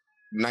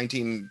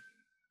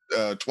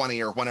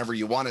 1920 or whenever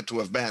you want it to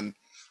have been.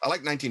 I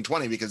like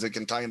 1920 because it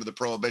can tie into the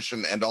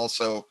Prohibition and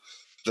also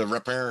the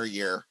repair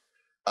year.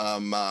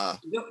 Does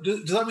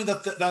that mean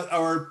that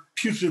our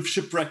putative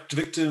shipwrecked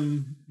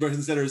victim,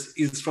 Burton Sellers,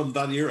 is from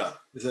that era?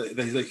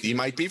 He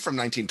might be from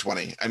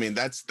 1920.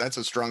 That's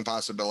a strong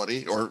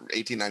possibility, or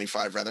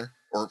 1895 rather,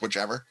 or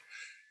whichever.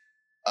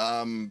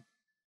 And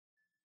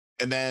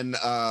then,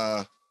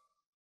 but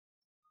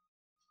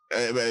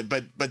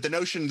the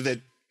notion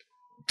that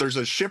there's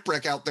a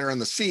shipwreck out there in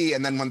the sea,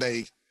 and then when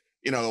they,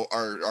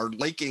 are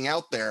laking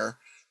out there,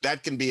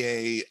 that can be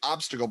a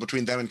obstacle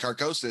between them and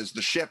Carcosa, is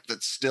the ship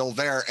that's still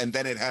there, and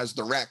then it has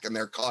the wreck, and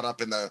they're caught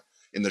up in the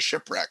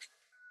shipwreck,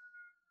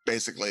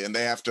 basically, and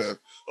they have to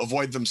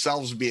avoid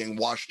themselves being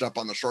washed up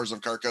on the shores of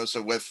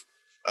Carcosa with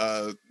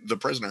the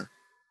prisoner.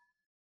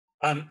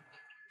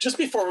 Just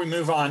before we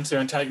move on to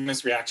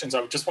antagonist reactions,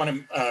 I just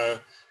want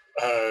to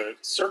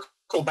circle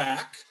go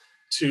back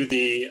to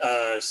the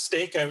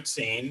stakeout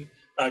scene.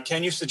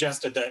 Ken, you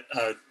suggested that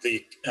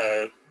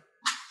the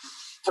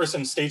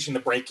person staging the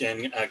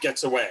break-in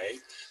gets away,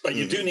 but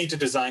you do need to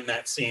design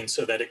that scene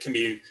so that it can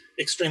be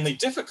extremely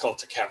difficult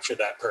to capture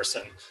that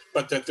person,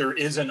 but that there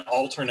is an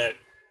alternate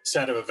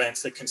set of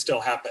events that can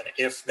still happen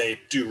if they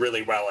do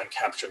really well and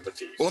capture the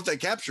thief. Well, if they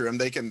capture him,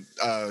 they can,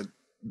 I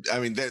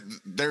mean,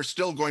 they're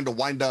still going to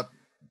wind up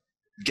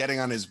getting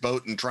on his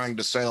boat and trying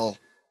to sail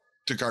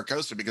to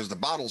Carcosa because the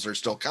bottles are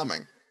still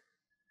coming.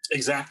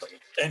 Exactly.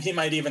 And he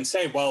might even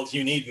say, well,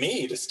 you need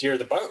me to steer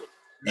the boat.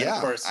 And yeah,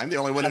 of course, I'm the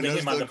only one who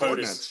knows the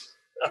coordinates.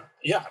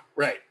 Yeah,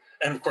 right.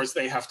 And of course,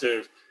 they have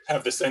to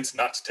have the sense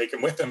not to take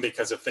him with them,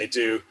 because if they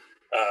do,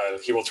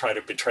 he will try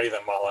to betray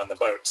them while on the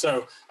boat.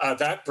 So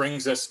that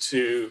brings us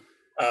to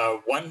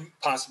one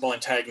possible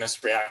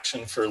antagonist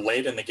reaction for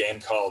late in the game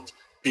called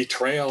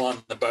betrayal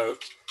on the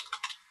boat,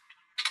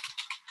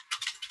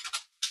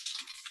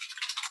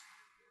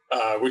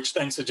 which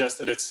then suggests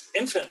that it's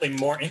infinitely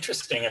more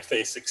interesting if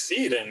they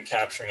succeed in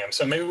capturing him.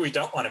 So maybe we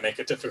don't want to make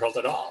it difficult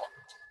at all.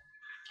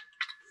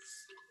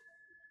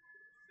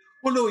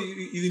 Well, no,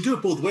 you can do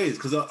it both ways,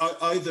 because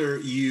either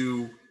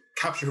you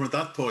capture him at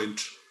that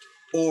point,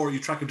 or you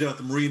track him down at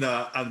the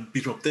marina and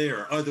beat him up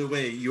there. Either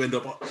way, you end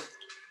up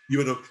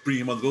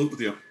bringing him on the boat with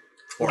you.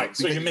 Right.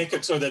 So you make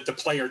it so that the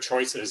player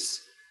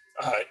choices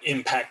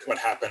impact what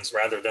happens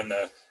rather than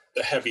the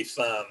heavy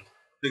thumb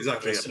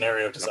of the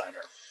scenario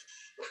designer.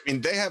 I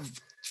mean, they have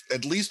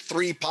at least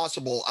 3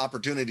 possible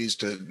opportunities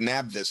to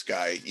nab this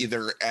guy,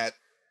 either at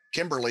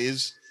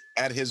Kimberly's,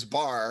 at his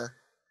bar,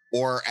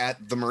 or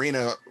at the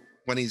marina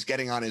when he's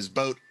getting on his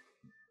boat,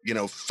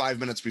 5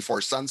 minutes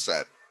before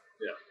sunset.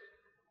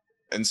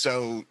 Yeah. And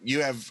so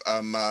you have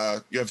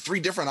 3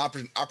 different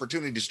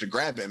opportunities to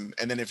grab him.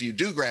 And then if you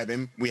do grab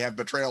him, we have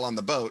betrayal on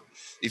the boat.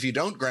 If you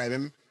don't grab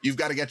him, you've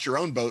got to get your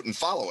own boat and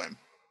follow him.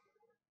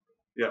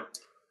 Yeah.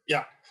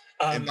 Yeah.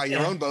 And by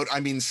your own boat, I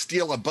mean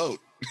steal a boat.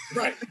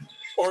 Right.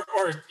 Or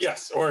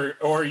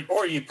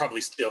you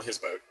probably steal his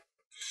boat.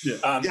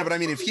 Yeah. Yeah, but I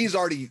mean, if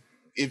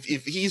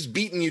he's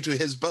beaten you to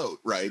his boat,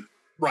 right?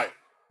 Right.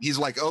 He's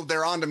like, oh,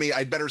 they're on to me.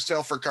 I'd better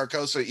sail for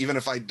Carcosa, even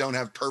if I don't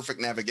have perfect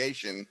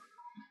navigation.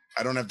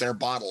 I don't have their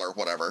bottle or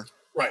whatever.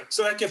 Right.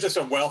 So that gives us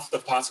a wealth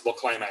of possible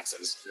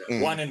climaxes.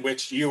 Yeah. One in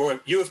which you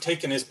have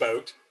taken his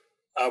boat.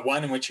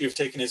 One in which you have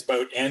taken his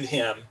boat and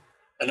him.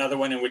 Another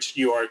one in which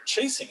you are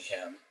chasing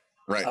him.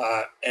 Right.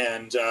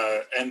 And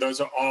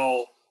those are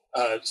all.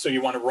 So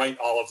you want to write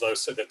all of those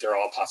so that they're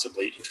all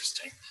possibly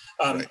interesting.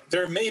 Right.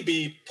 There may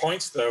be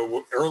points,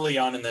 though, early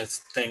on in this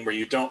thing where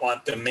you don't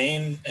want the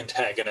main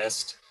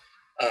antagonist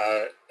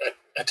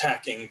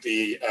attacking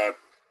the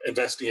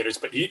investigators,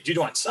 but you do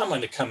want someone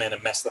to come in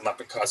and mess them up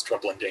and cause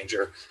trouble and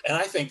danger. And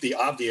I think the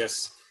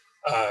obvious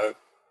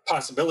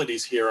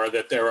possibilities here are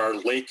that there are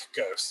lake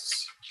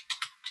ghosts,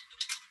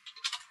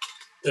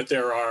 that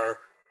there are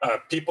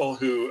people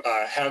who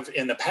have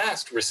in the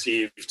past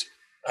received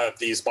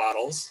these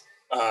bottles.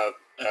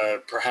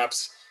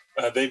 Perhaps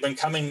they've been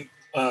coming,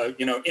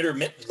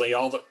 intermittently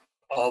all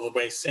the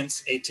way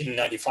since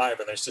 1895,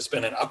 and there's just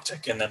been an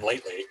uptick in them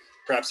lately.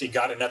 Perhaps he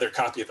got another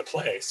copy of the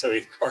play,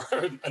 or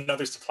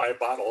another supply of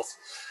bottles.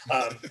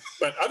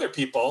 But other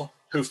people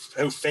who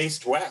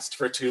faced west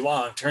for too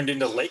long turned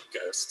into lake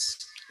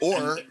ghosts.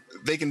 Or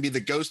they can be the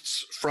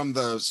ghosts from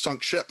the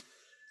sunk ship.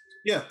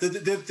 Yeah,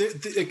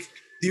 the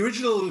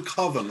original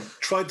Coven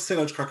tried to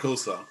sail out to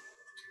Carcosa.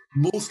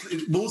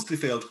 Mostly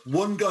failed.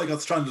 One guy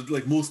got stranded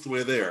most of the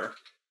way there.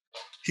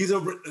 He's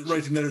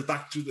writing letters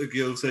back to the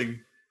girl saying,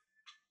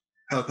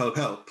 "Help, help,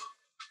 help."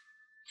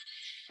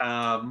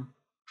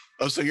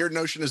 So your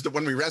notion is that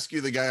when we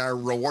rescue the guy, our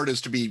reward is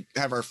to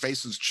have our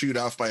faces chewed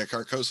off by a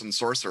Carcosan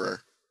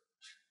sorcerer.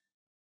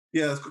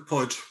 Yeah, that's a good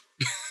point.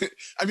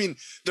 I mean,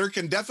 there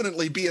can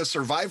definitely be a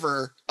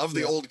survivor of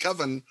the old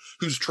Coven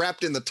who's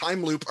trapped in the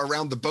time loop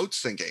around the boat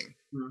sinking.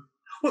 Yeah.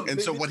 Well,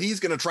 so what he's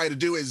going to try to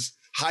do is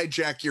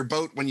hijack your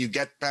boat when you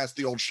get past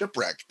the old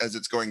shipwreck as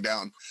it's going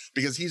down,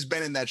 because he's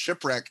been in that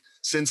shipwreck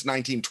since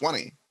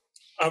 1920.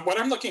 What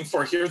I'm looking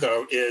for here,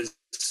 though, is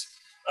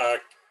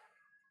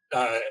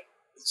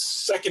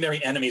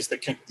secondary enemies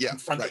that can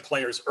confront the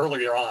players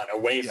earlier on,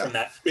 away from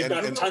that. We've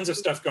got tons of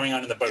stuff going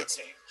on in the boat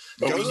scene.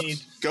 But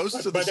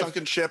ghosts of the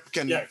sunken ship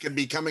can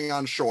be coming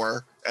on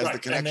shore as the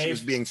connection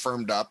is being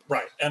firmed up.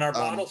 Right. And our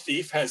bottle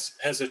thief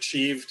has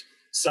achieved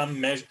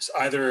some measures,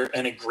 either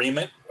an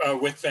agreement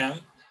with them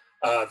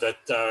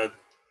that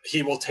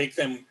he will take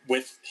them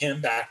with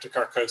him back to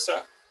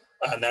Carcosa,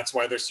 and that's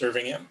why they're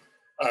serving him,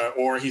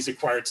 or he's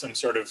acquired some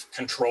sort of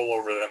control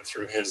over them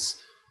through his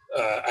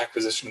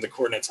acquisition of the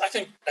coordinates. I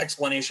think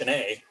explanation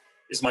A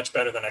is much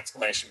better than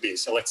explanation B.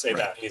 So let's say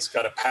that he's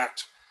got a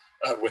pact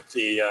with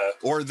the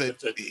or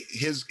that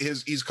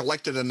he's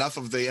collected enough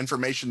of the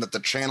information that the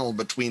channel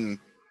between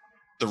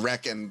the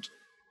wreck and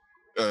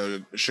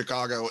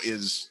Chicago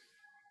is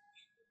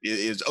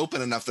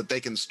open enough that they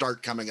can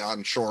start coming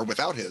on shore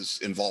without his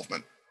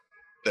involvement.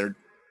 They're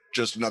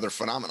just another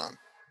phenomenon.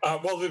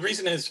 Well, the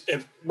reason is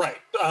I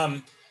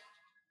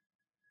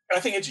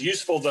think it's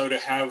useful, though, to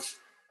have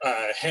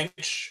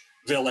hench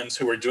villains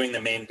who are doing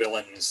the main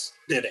villain's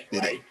bidding,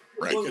 right?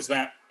 Right. Because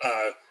that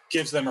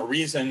gives them a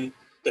reason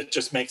that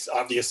just makes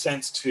obvious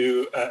sense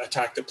to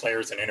attack the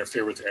players and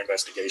interfere with their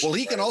investigation. Well,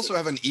 he can also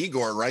have an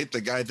Igor, right?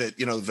 The guy that,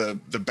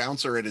 the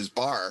bouncer at his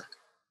bar,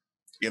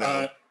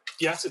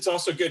 Yes, it's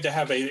also good to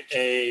have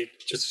a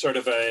just sort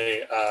of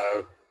a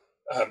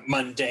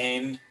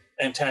mundane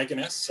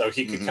antagonist, so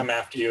he could come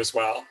after you as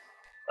well.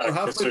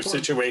 Because there's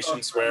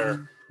situations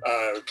where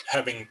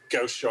having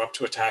ghosts show up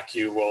to attack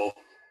you will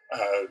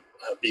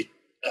be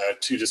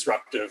too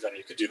disruptive, and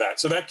you could do that.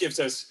 So that gives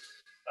us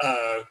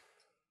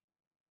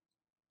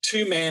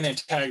two main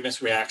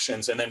antagonist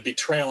reactions, and then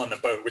betrayal on the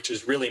boat, which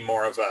is really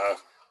more of a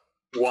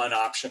one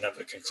option of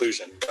the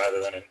conclusion rather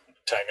than an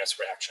antagonist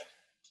reaction.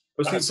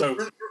 So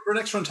for an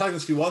extra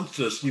antagonist, if you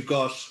wanted it, you've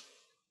got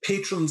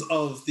patrons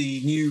of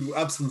the new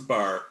absinthe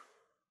bar.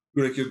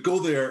 Where you go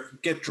there,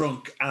 get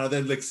drunk, and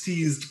then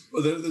seized.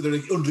 They're under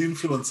the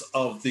influence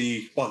of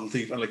the bottle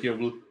thief, and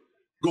will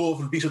go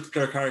off and beat up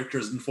their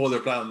characters and foil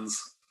their plans,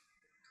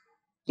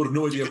 but have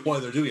no idea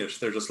why they're doing it.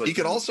 They're just You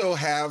could also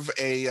have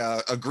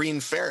a green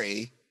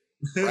fairy,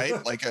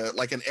 right? like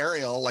an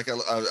Ariel, like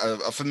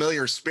a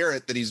familiar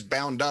spirit that he's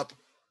bound up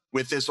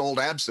with this old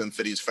absinthe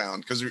that he's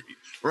found. Because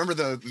remember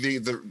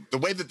the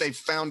way that they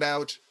found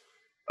out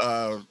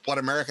what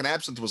American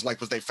absinthe was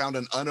they found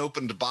an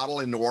unopened bottle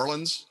in New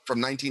Orleans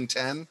from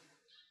 1910,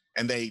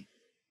 and they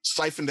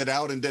siphoned it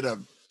out and did a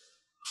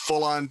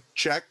full-on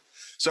check.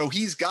 So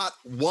he's got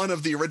one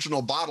of the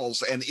original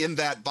bottles, and in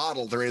that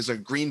bottle there is a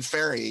green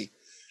fairy.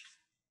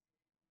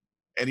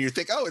 And you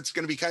think, oh, it's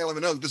going to be Kylie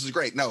Minogue. This is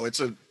great. No, it's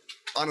a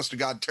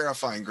honest-to-God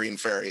terrifying green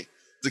fairy.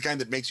 The kind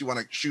that makes you want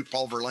to shoot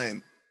Paul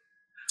Verlaine.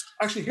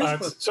 Actually,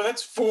 so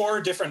that's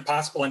 4 different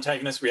possible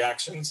antagonist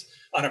reactions.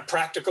 On a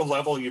practical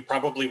level, you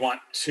probably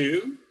want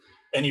 2,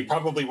 and you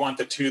probably want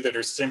the 2 that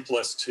are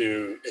simplest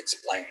to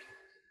explain.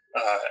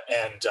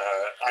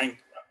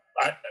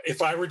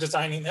 If I were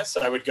designing this,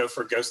 I would go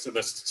for Ghost of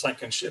the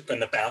Sunken Ship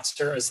and the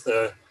Bouncer as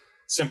the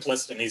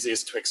simplest and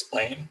easiest to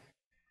explain.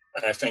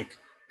 And I think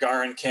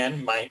Gar and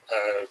Ken might,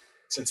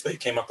 since they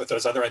came up with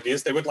those other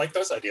ideas, they would like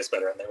those ideas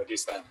better, and they would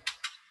use them.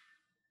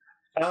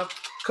 A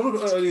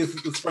couple of ideas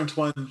that sprang to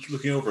mind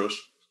looking over it.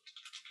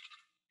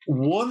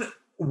 One,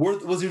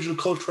 was the original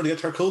cult trying to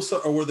get Carcosa,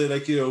 or were they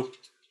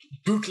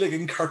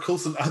bootlegging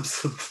Carcosan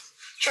absinthe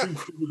during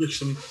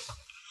Prohibition?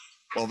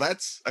 Well,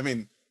 that's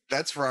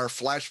for our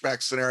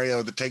flashback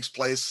scenario that takes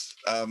place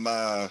in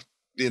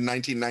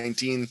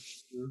 1919,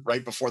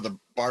 right before the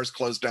bars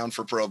closed down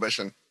for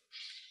Prohibition.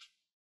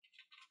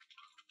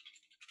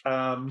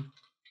 And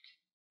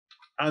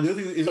the other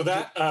thing is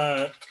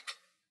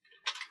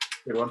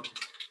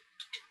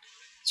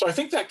So I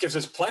think that gives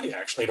us plenty,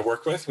 actually, to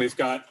work with. We've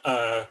got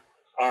our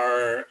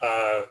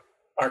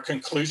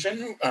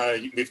conclusion.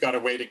 We've got a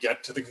way to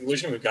get to the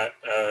conclusion. We've got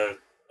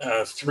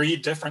 3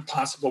 different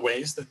possible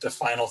ways that the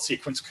final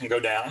sequence can go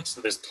down.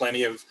 So there's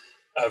plenty of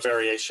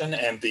variation,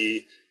 and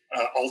the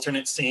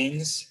alternate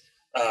scenes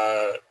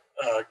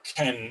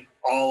can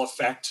all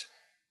affect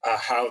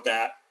how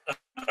that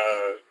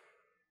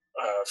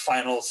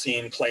final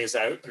scene plays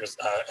out.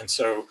 And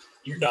so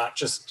you're not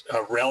just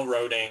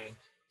railroading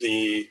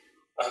the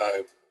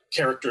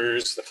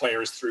characters, the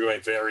players, through a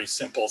very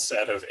simple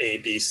set of A,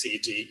 B, C,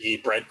 D, E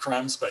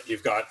breadcrumbs, but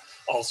you've got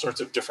all sorts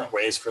of different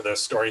ways for the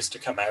stories to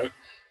come out.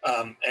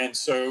 And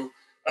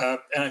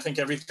I think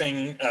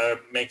everything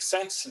makes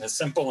sense and is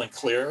simple and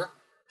clear.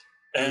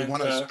 Do you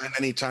want to spend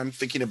any time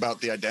thinking about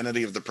the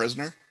identity of the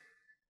prisoner?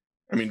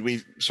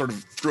 We sort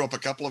of threw up a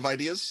couple of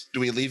ideas. Do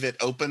we leave it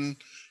open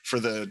for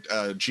the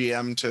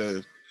GM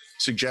to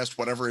suggest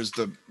whatever is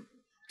the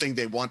thing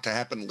they want to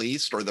happen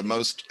least, or the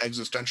most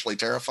existentially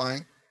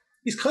terrifying?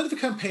 He's kind of a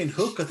campaign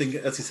hook, I think,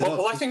 as he said.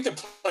 Well, I think the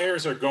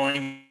players are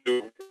going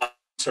to want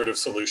sort of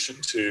solution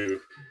to,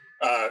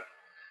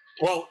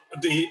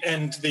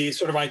 the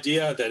sort of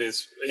idea that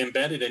is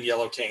embedded in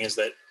Yellow King is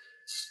that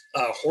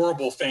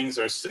horrible things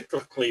are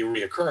cyclically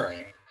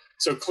reoccurring.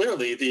 So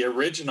clearly, the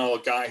original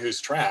guy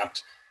who's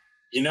trapped,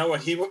 you know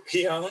what he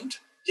owned?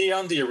 He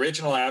owned the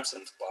original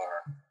absinthe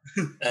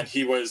bar, and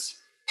he was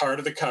part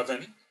of the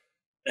coven,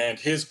 and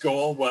his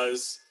goal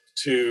was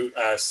to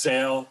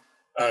sail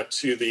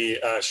to the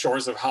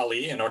shores of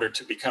Hali in order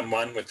to become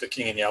one with the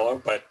King in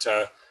Yellow. But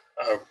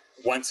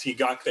once he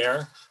got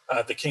there,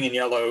 the King in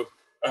Yellow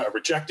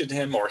rejected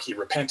him, or he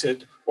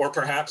repented, or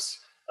perhaps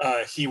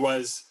he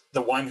was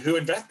the one who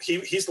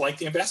he's like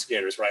the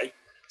investigators, right?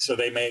 So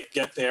they may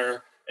get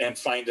there and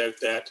find out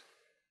that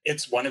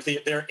it's one of their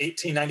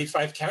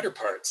 1895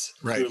 counterparts,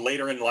 right, who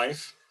later in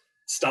life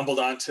stumbled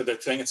onto the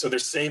thing. And so they're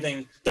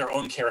saving their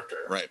own character.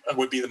 Right.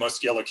 Would be the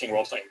most Yellow King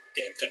role-playing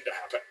game thing to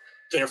happen.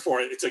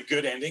 Therefore, it's a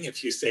good ending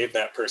if you save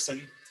that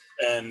person.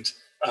 And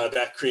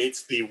that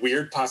creates the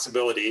weird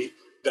possibility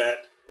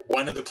that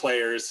one of the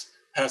players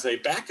has a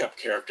backup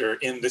character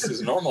in This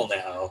Is Normal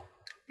Now,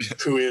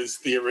 who is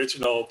the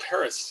original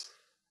Paris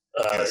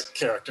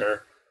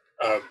character,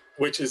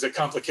 which is a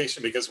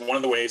complication because one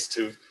of the ways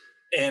to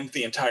and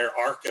the entire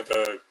arc of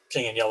a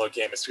King in Yellow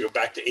game is to go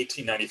back to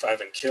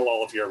 1895 and kill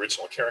all of your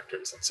original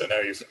characters. And so now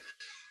you've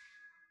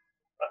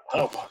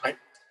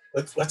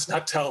let's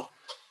not tell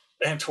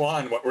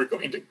Antoine what we're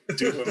going to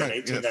do in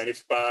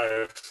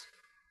 1895.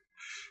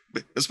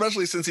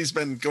 Especially since he's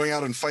been going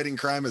out and fighting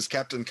crime as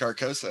Captain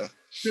Carcosa.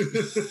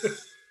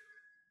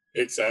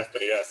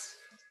 Exactly, yes.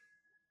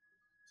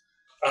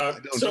 I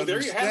don't so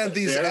there you have it.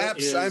 These There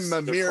apps. I'm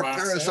a mere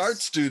Paris art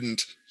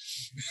student.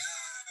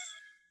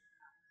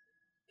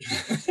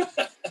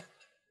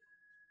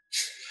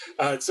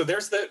 So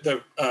there's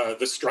the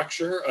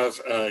structure of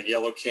a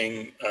Yellow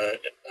King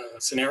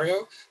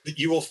scenario.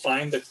 You will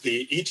find that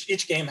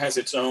each game has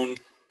its own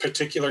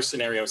particular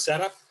scenario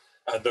setup.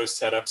 Those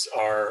setups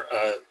are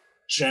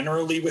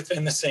generally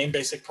within the same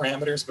basic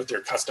parameters, but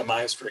they're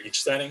customized for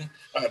each setting.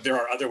 There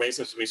are other ways,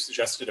 as we've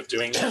suggested, of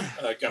doing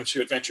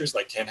Gumshoe adventures.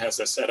 Like Ken has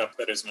a setup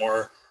that is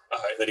more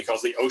that he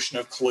calls the Ocean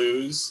of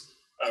Clues,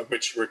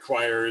 which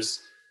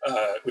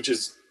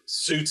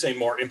suits a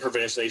more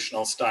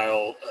improvisational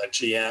style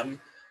GM.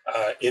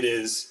 It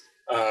is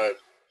a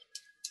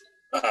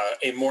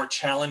more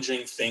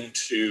challenging thing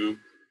to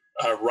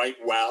write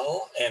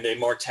well and a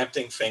more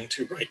tempting thing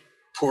to write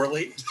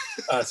poorly.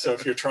 So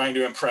if you're trying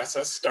to impress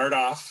us, start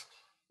off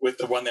with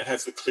the one that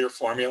has the clear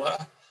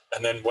formula.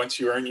 And then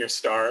once you earn your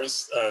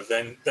stars,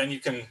 then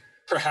you can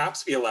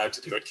perhaps be allowed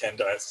to do what Ken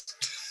does.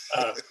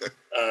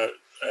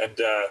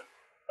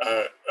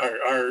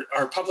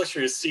 Our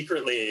publisher is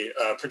secretly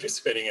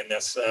participating in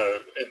this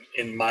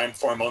in mime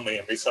form only,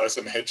 and we saw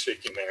some head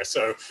shaking there.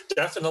 So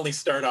definitely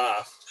start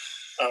off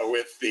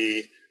with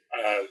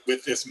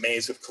this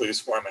maze of clues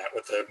format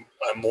with a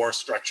more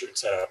structured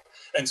setup.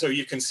 And so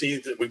you can see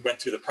that we went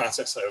through the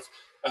process of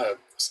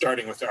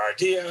starting with our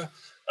idea,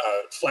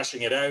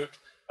 fleshing it out,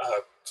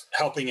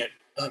 helping it,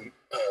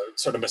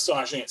 sort of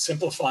massaging it,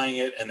 simplifying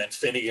it, and then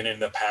fitting it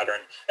into the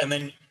pattern, and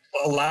then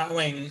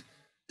allowing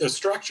the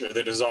structure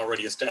that is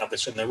already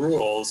established in the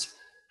rules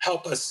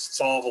help us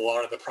solve a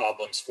lot of the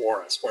problems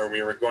for us, where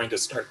we were going to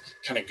start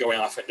kind of going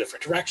off in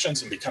different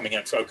directions and becoming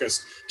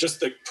unfocused.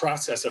 Just the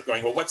process of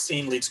going, well, what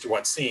scene leads to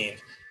what scene,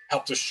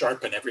 helped us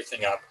sharpen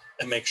everything up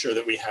and make sure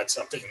that we had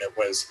something that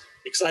was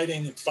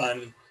exciting and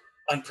fun,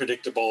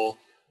 unpredictable,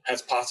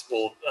 has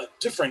possible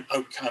different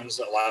outcomes,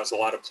 allows a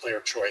lot of player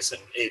choice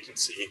and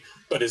agency,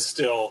 but is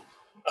still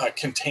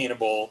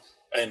containable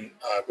and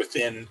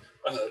within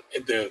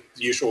the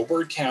usual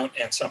word count,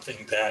 and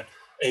something that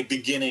a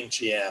beginning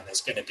GM is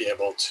going to be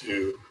able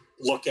to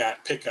look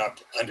at, pick up,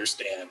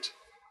 understand,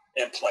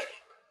 and play.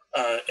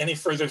 Any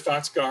further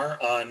thoughts, Gar,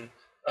 on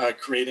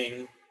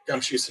creating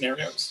Gumshoe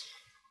scenarios?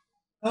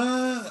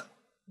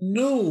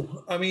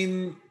 No. I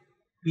mean,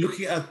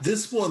 looking at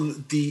this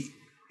one, the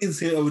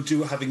instinct I would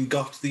do, having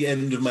got to the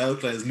end of my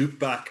outline, is loop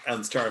back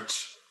and start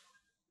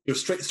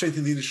straight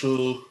in the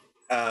initial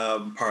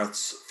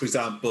parts. For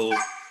example,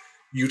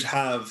 you'd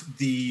have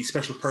the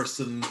special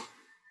person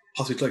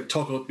possibly like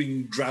talk about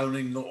being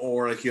drowning,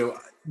 or like,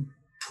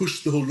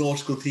 push the whole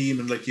nautical theme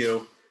and make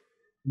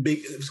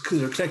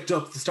connect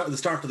up the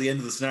start to the end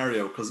of the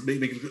scenario, because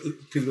make it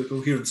feel like a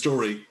coherent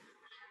story.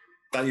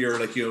 That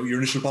your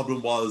initial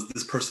problem was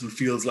this person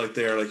feels like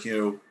they're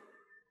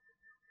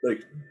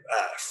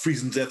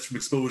freezing to death from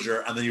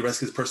exposure, and then you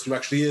rescue this person who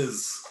actually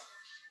is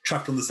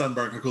trapped on the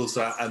sandbar in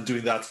Carcosa, and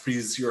doing that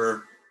frees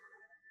your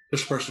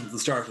special person from the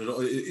start.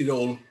 It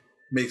all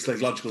makes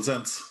logical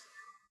sense.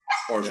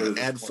 Or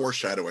add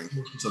foreshadowing.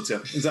 Sense, yeah,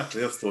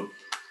 exactly. That's the one.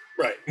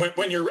 Right.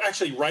 When you're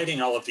actually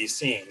writing all of these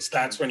scenes,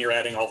 that's when you're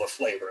adding all the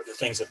flavor, the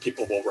things that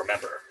people will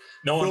remember.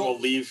 No one will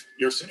leave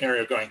your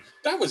scenario going,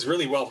 that was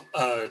really well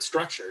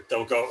structured.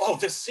 They'll go, oh,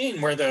 this scene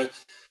where the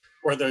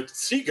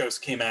sea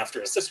ghost came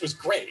after us, this was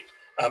great.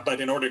 But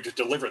in order to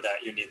deliver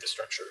that, you need the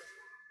structure.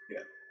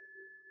 Yeah.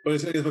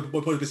 But my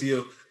point is,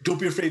 don't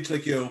be afraid to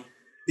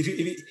if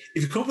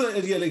you come up with an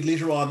idea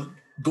later on,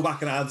 go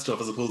back and add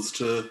stuff as opposed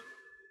to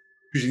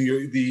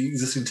using the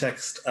existing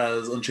text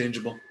as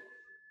unchangeable.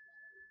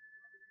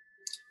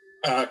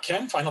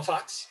 Ken, final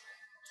thoughts?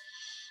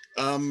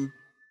 I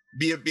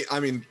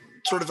mean,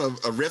 sort of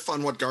a riff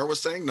on what Gar was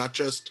saying, not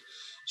just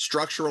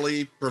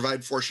structurally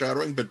provide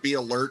foreshadowing, but be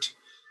alert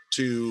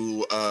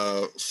to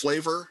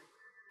flavor,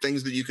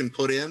 things that you can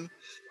put in.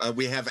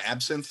 We have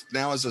absinthe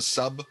now as a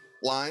sub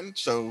line,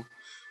 so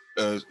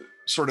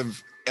sort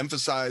of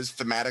emphasize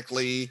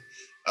thematically,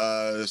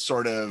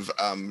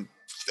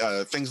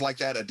 things like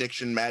that,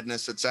 addiction,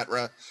 madness,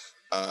 etc.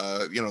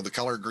 The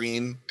color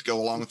green to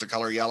go along with the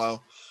color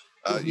yellow.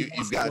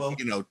 You've got,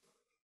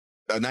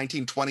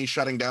 1920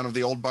 shutting down of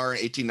the old bar,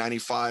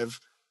 1895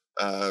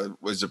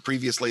 was a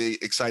previously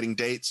exciting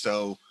date.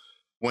 So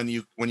when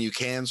you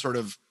can sort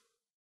of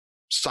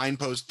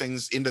signpost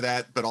things into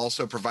that, but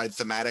also provide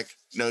thematic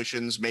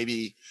notions,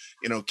 maybe,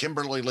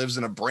 Kimberly lives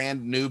in a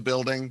brand new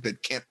building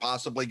that can't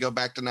possibly go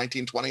back to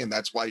 1920, and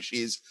that's why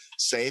she's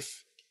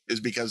safe, is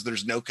because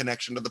there's no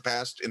connection to the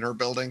past in her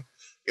building.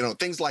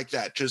 Things like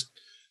that, just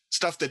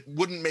stuff that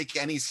wouldn't make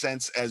any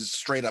sense as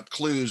straight up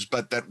clues,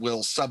 but that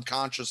will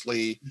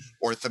subconsciously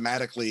or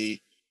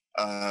thematically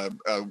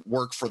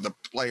work for the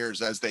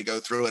players as they go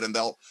through it, and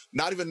they'll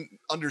not even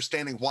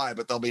understanding why,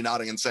 but they'll be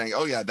nodding and saying,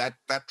 "Oh yeah, that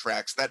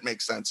tracks. That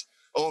makes sense.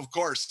 Oh, of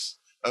course,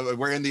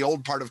 we're in the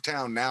old part of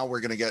town now.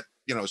 We're going to get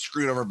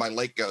screwed over by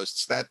lake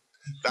ghosts. That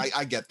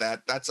I get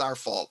that. That's our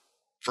fault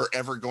for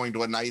ever going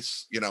to a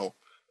nice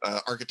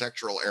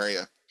architectural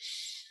area."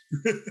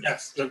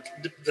 Yes,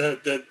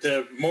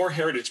 the more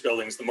heritage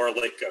buildings, the more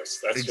lake ghosts.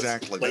 That's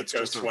exactly. Just Lake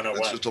Ghost 101.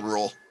 That's just a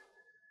rule.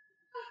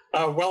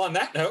 Well, on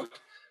that note,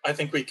 I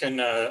think we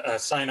can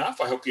sign off.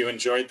 I hope you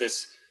enjoyed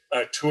this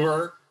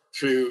tour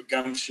through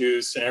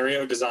GUMSHOE's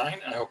scenario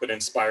design. I hope it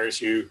inspires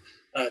you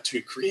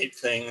to create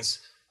things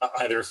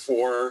either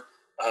for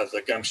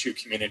the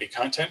GUMSHOE Community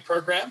Content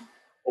Program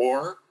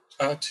or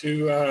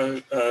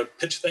to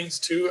pitch things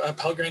to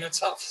Pelgrane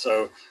itself.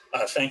 So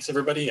thanks,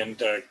 everybody,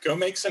 and go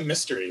make some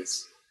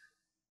mysteries.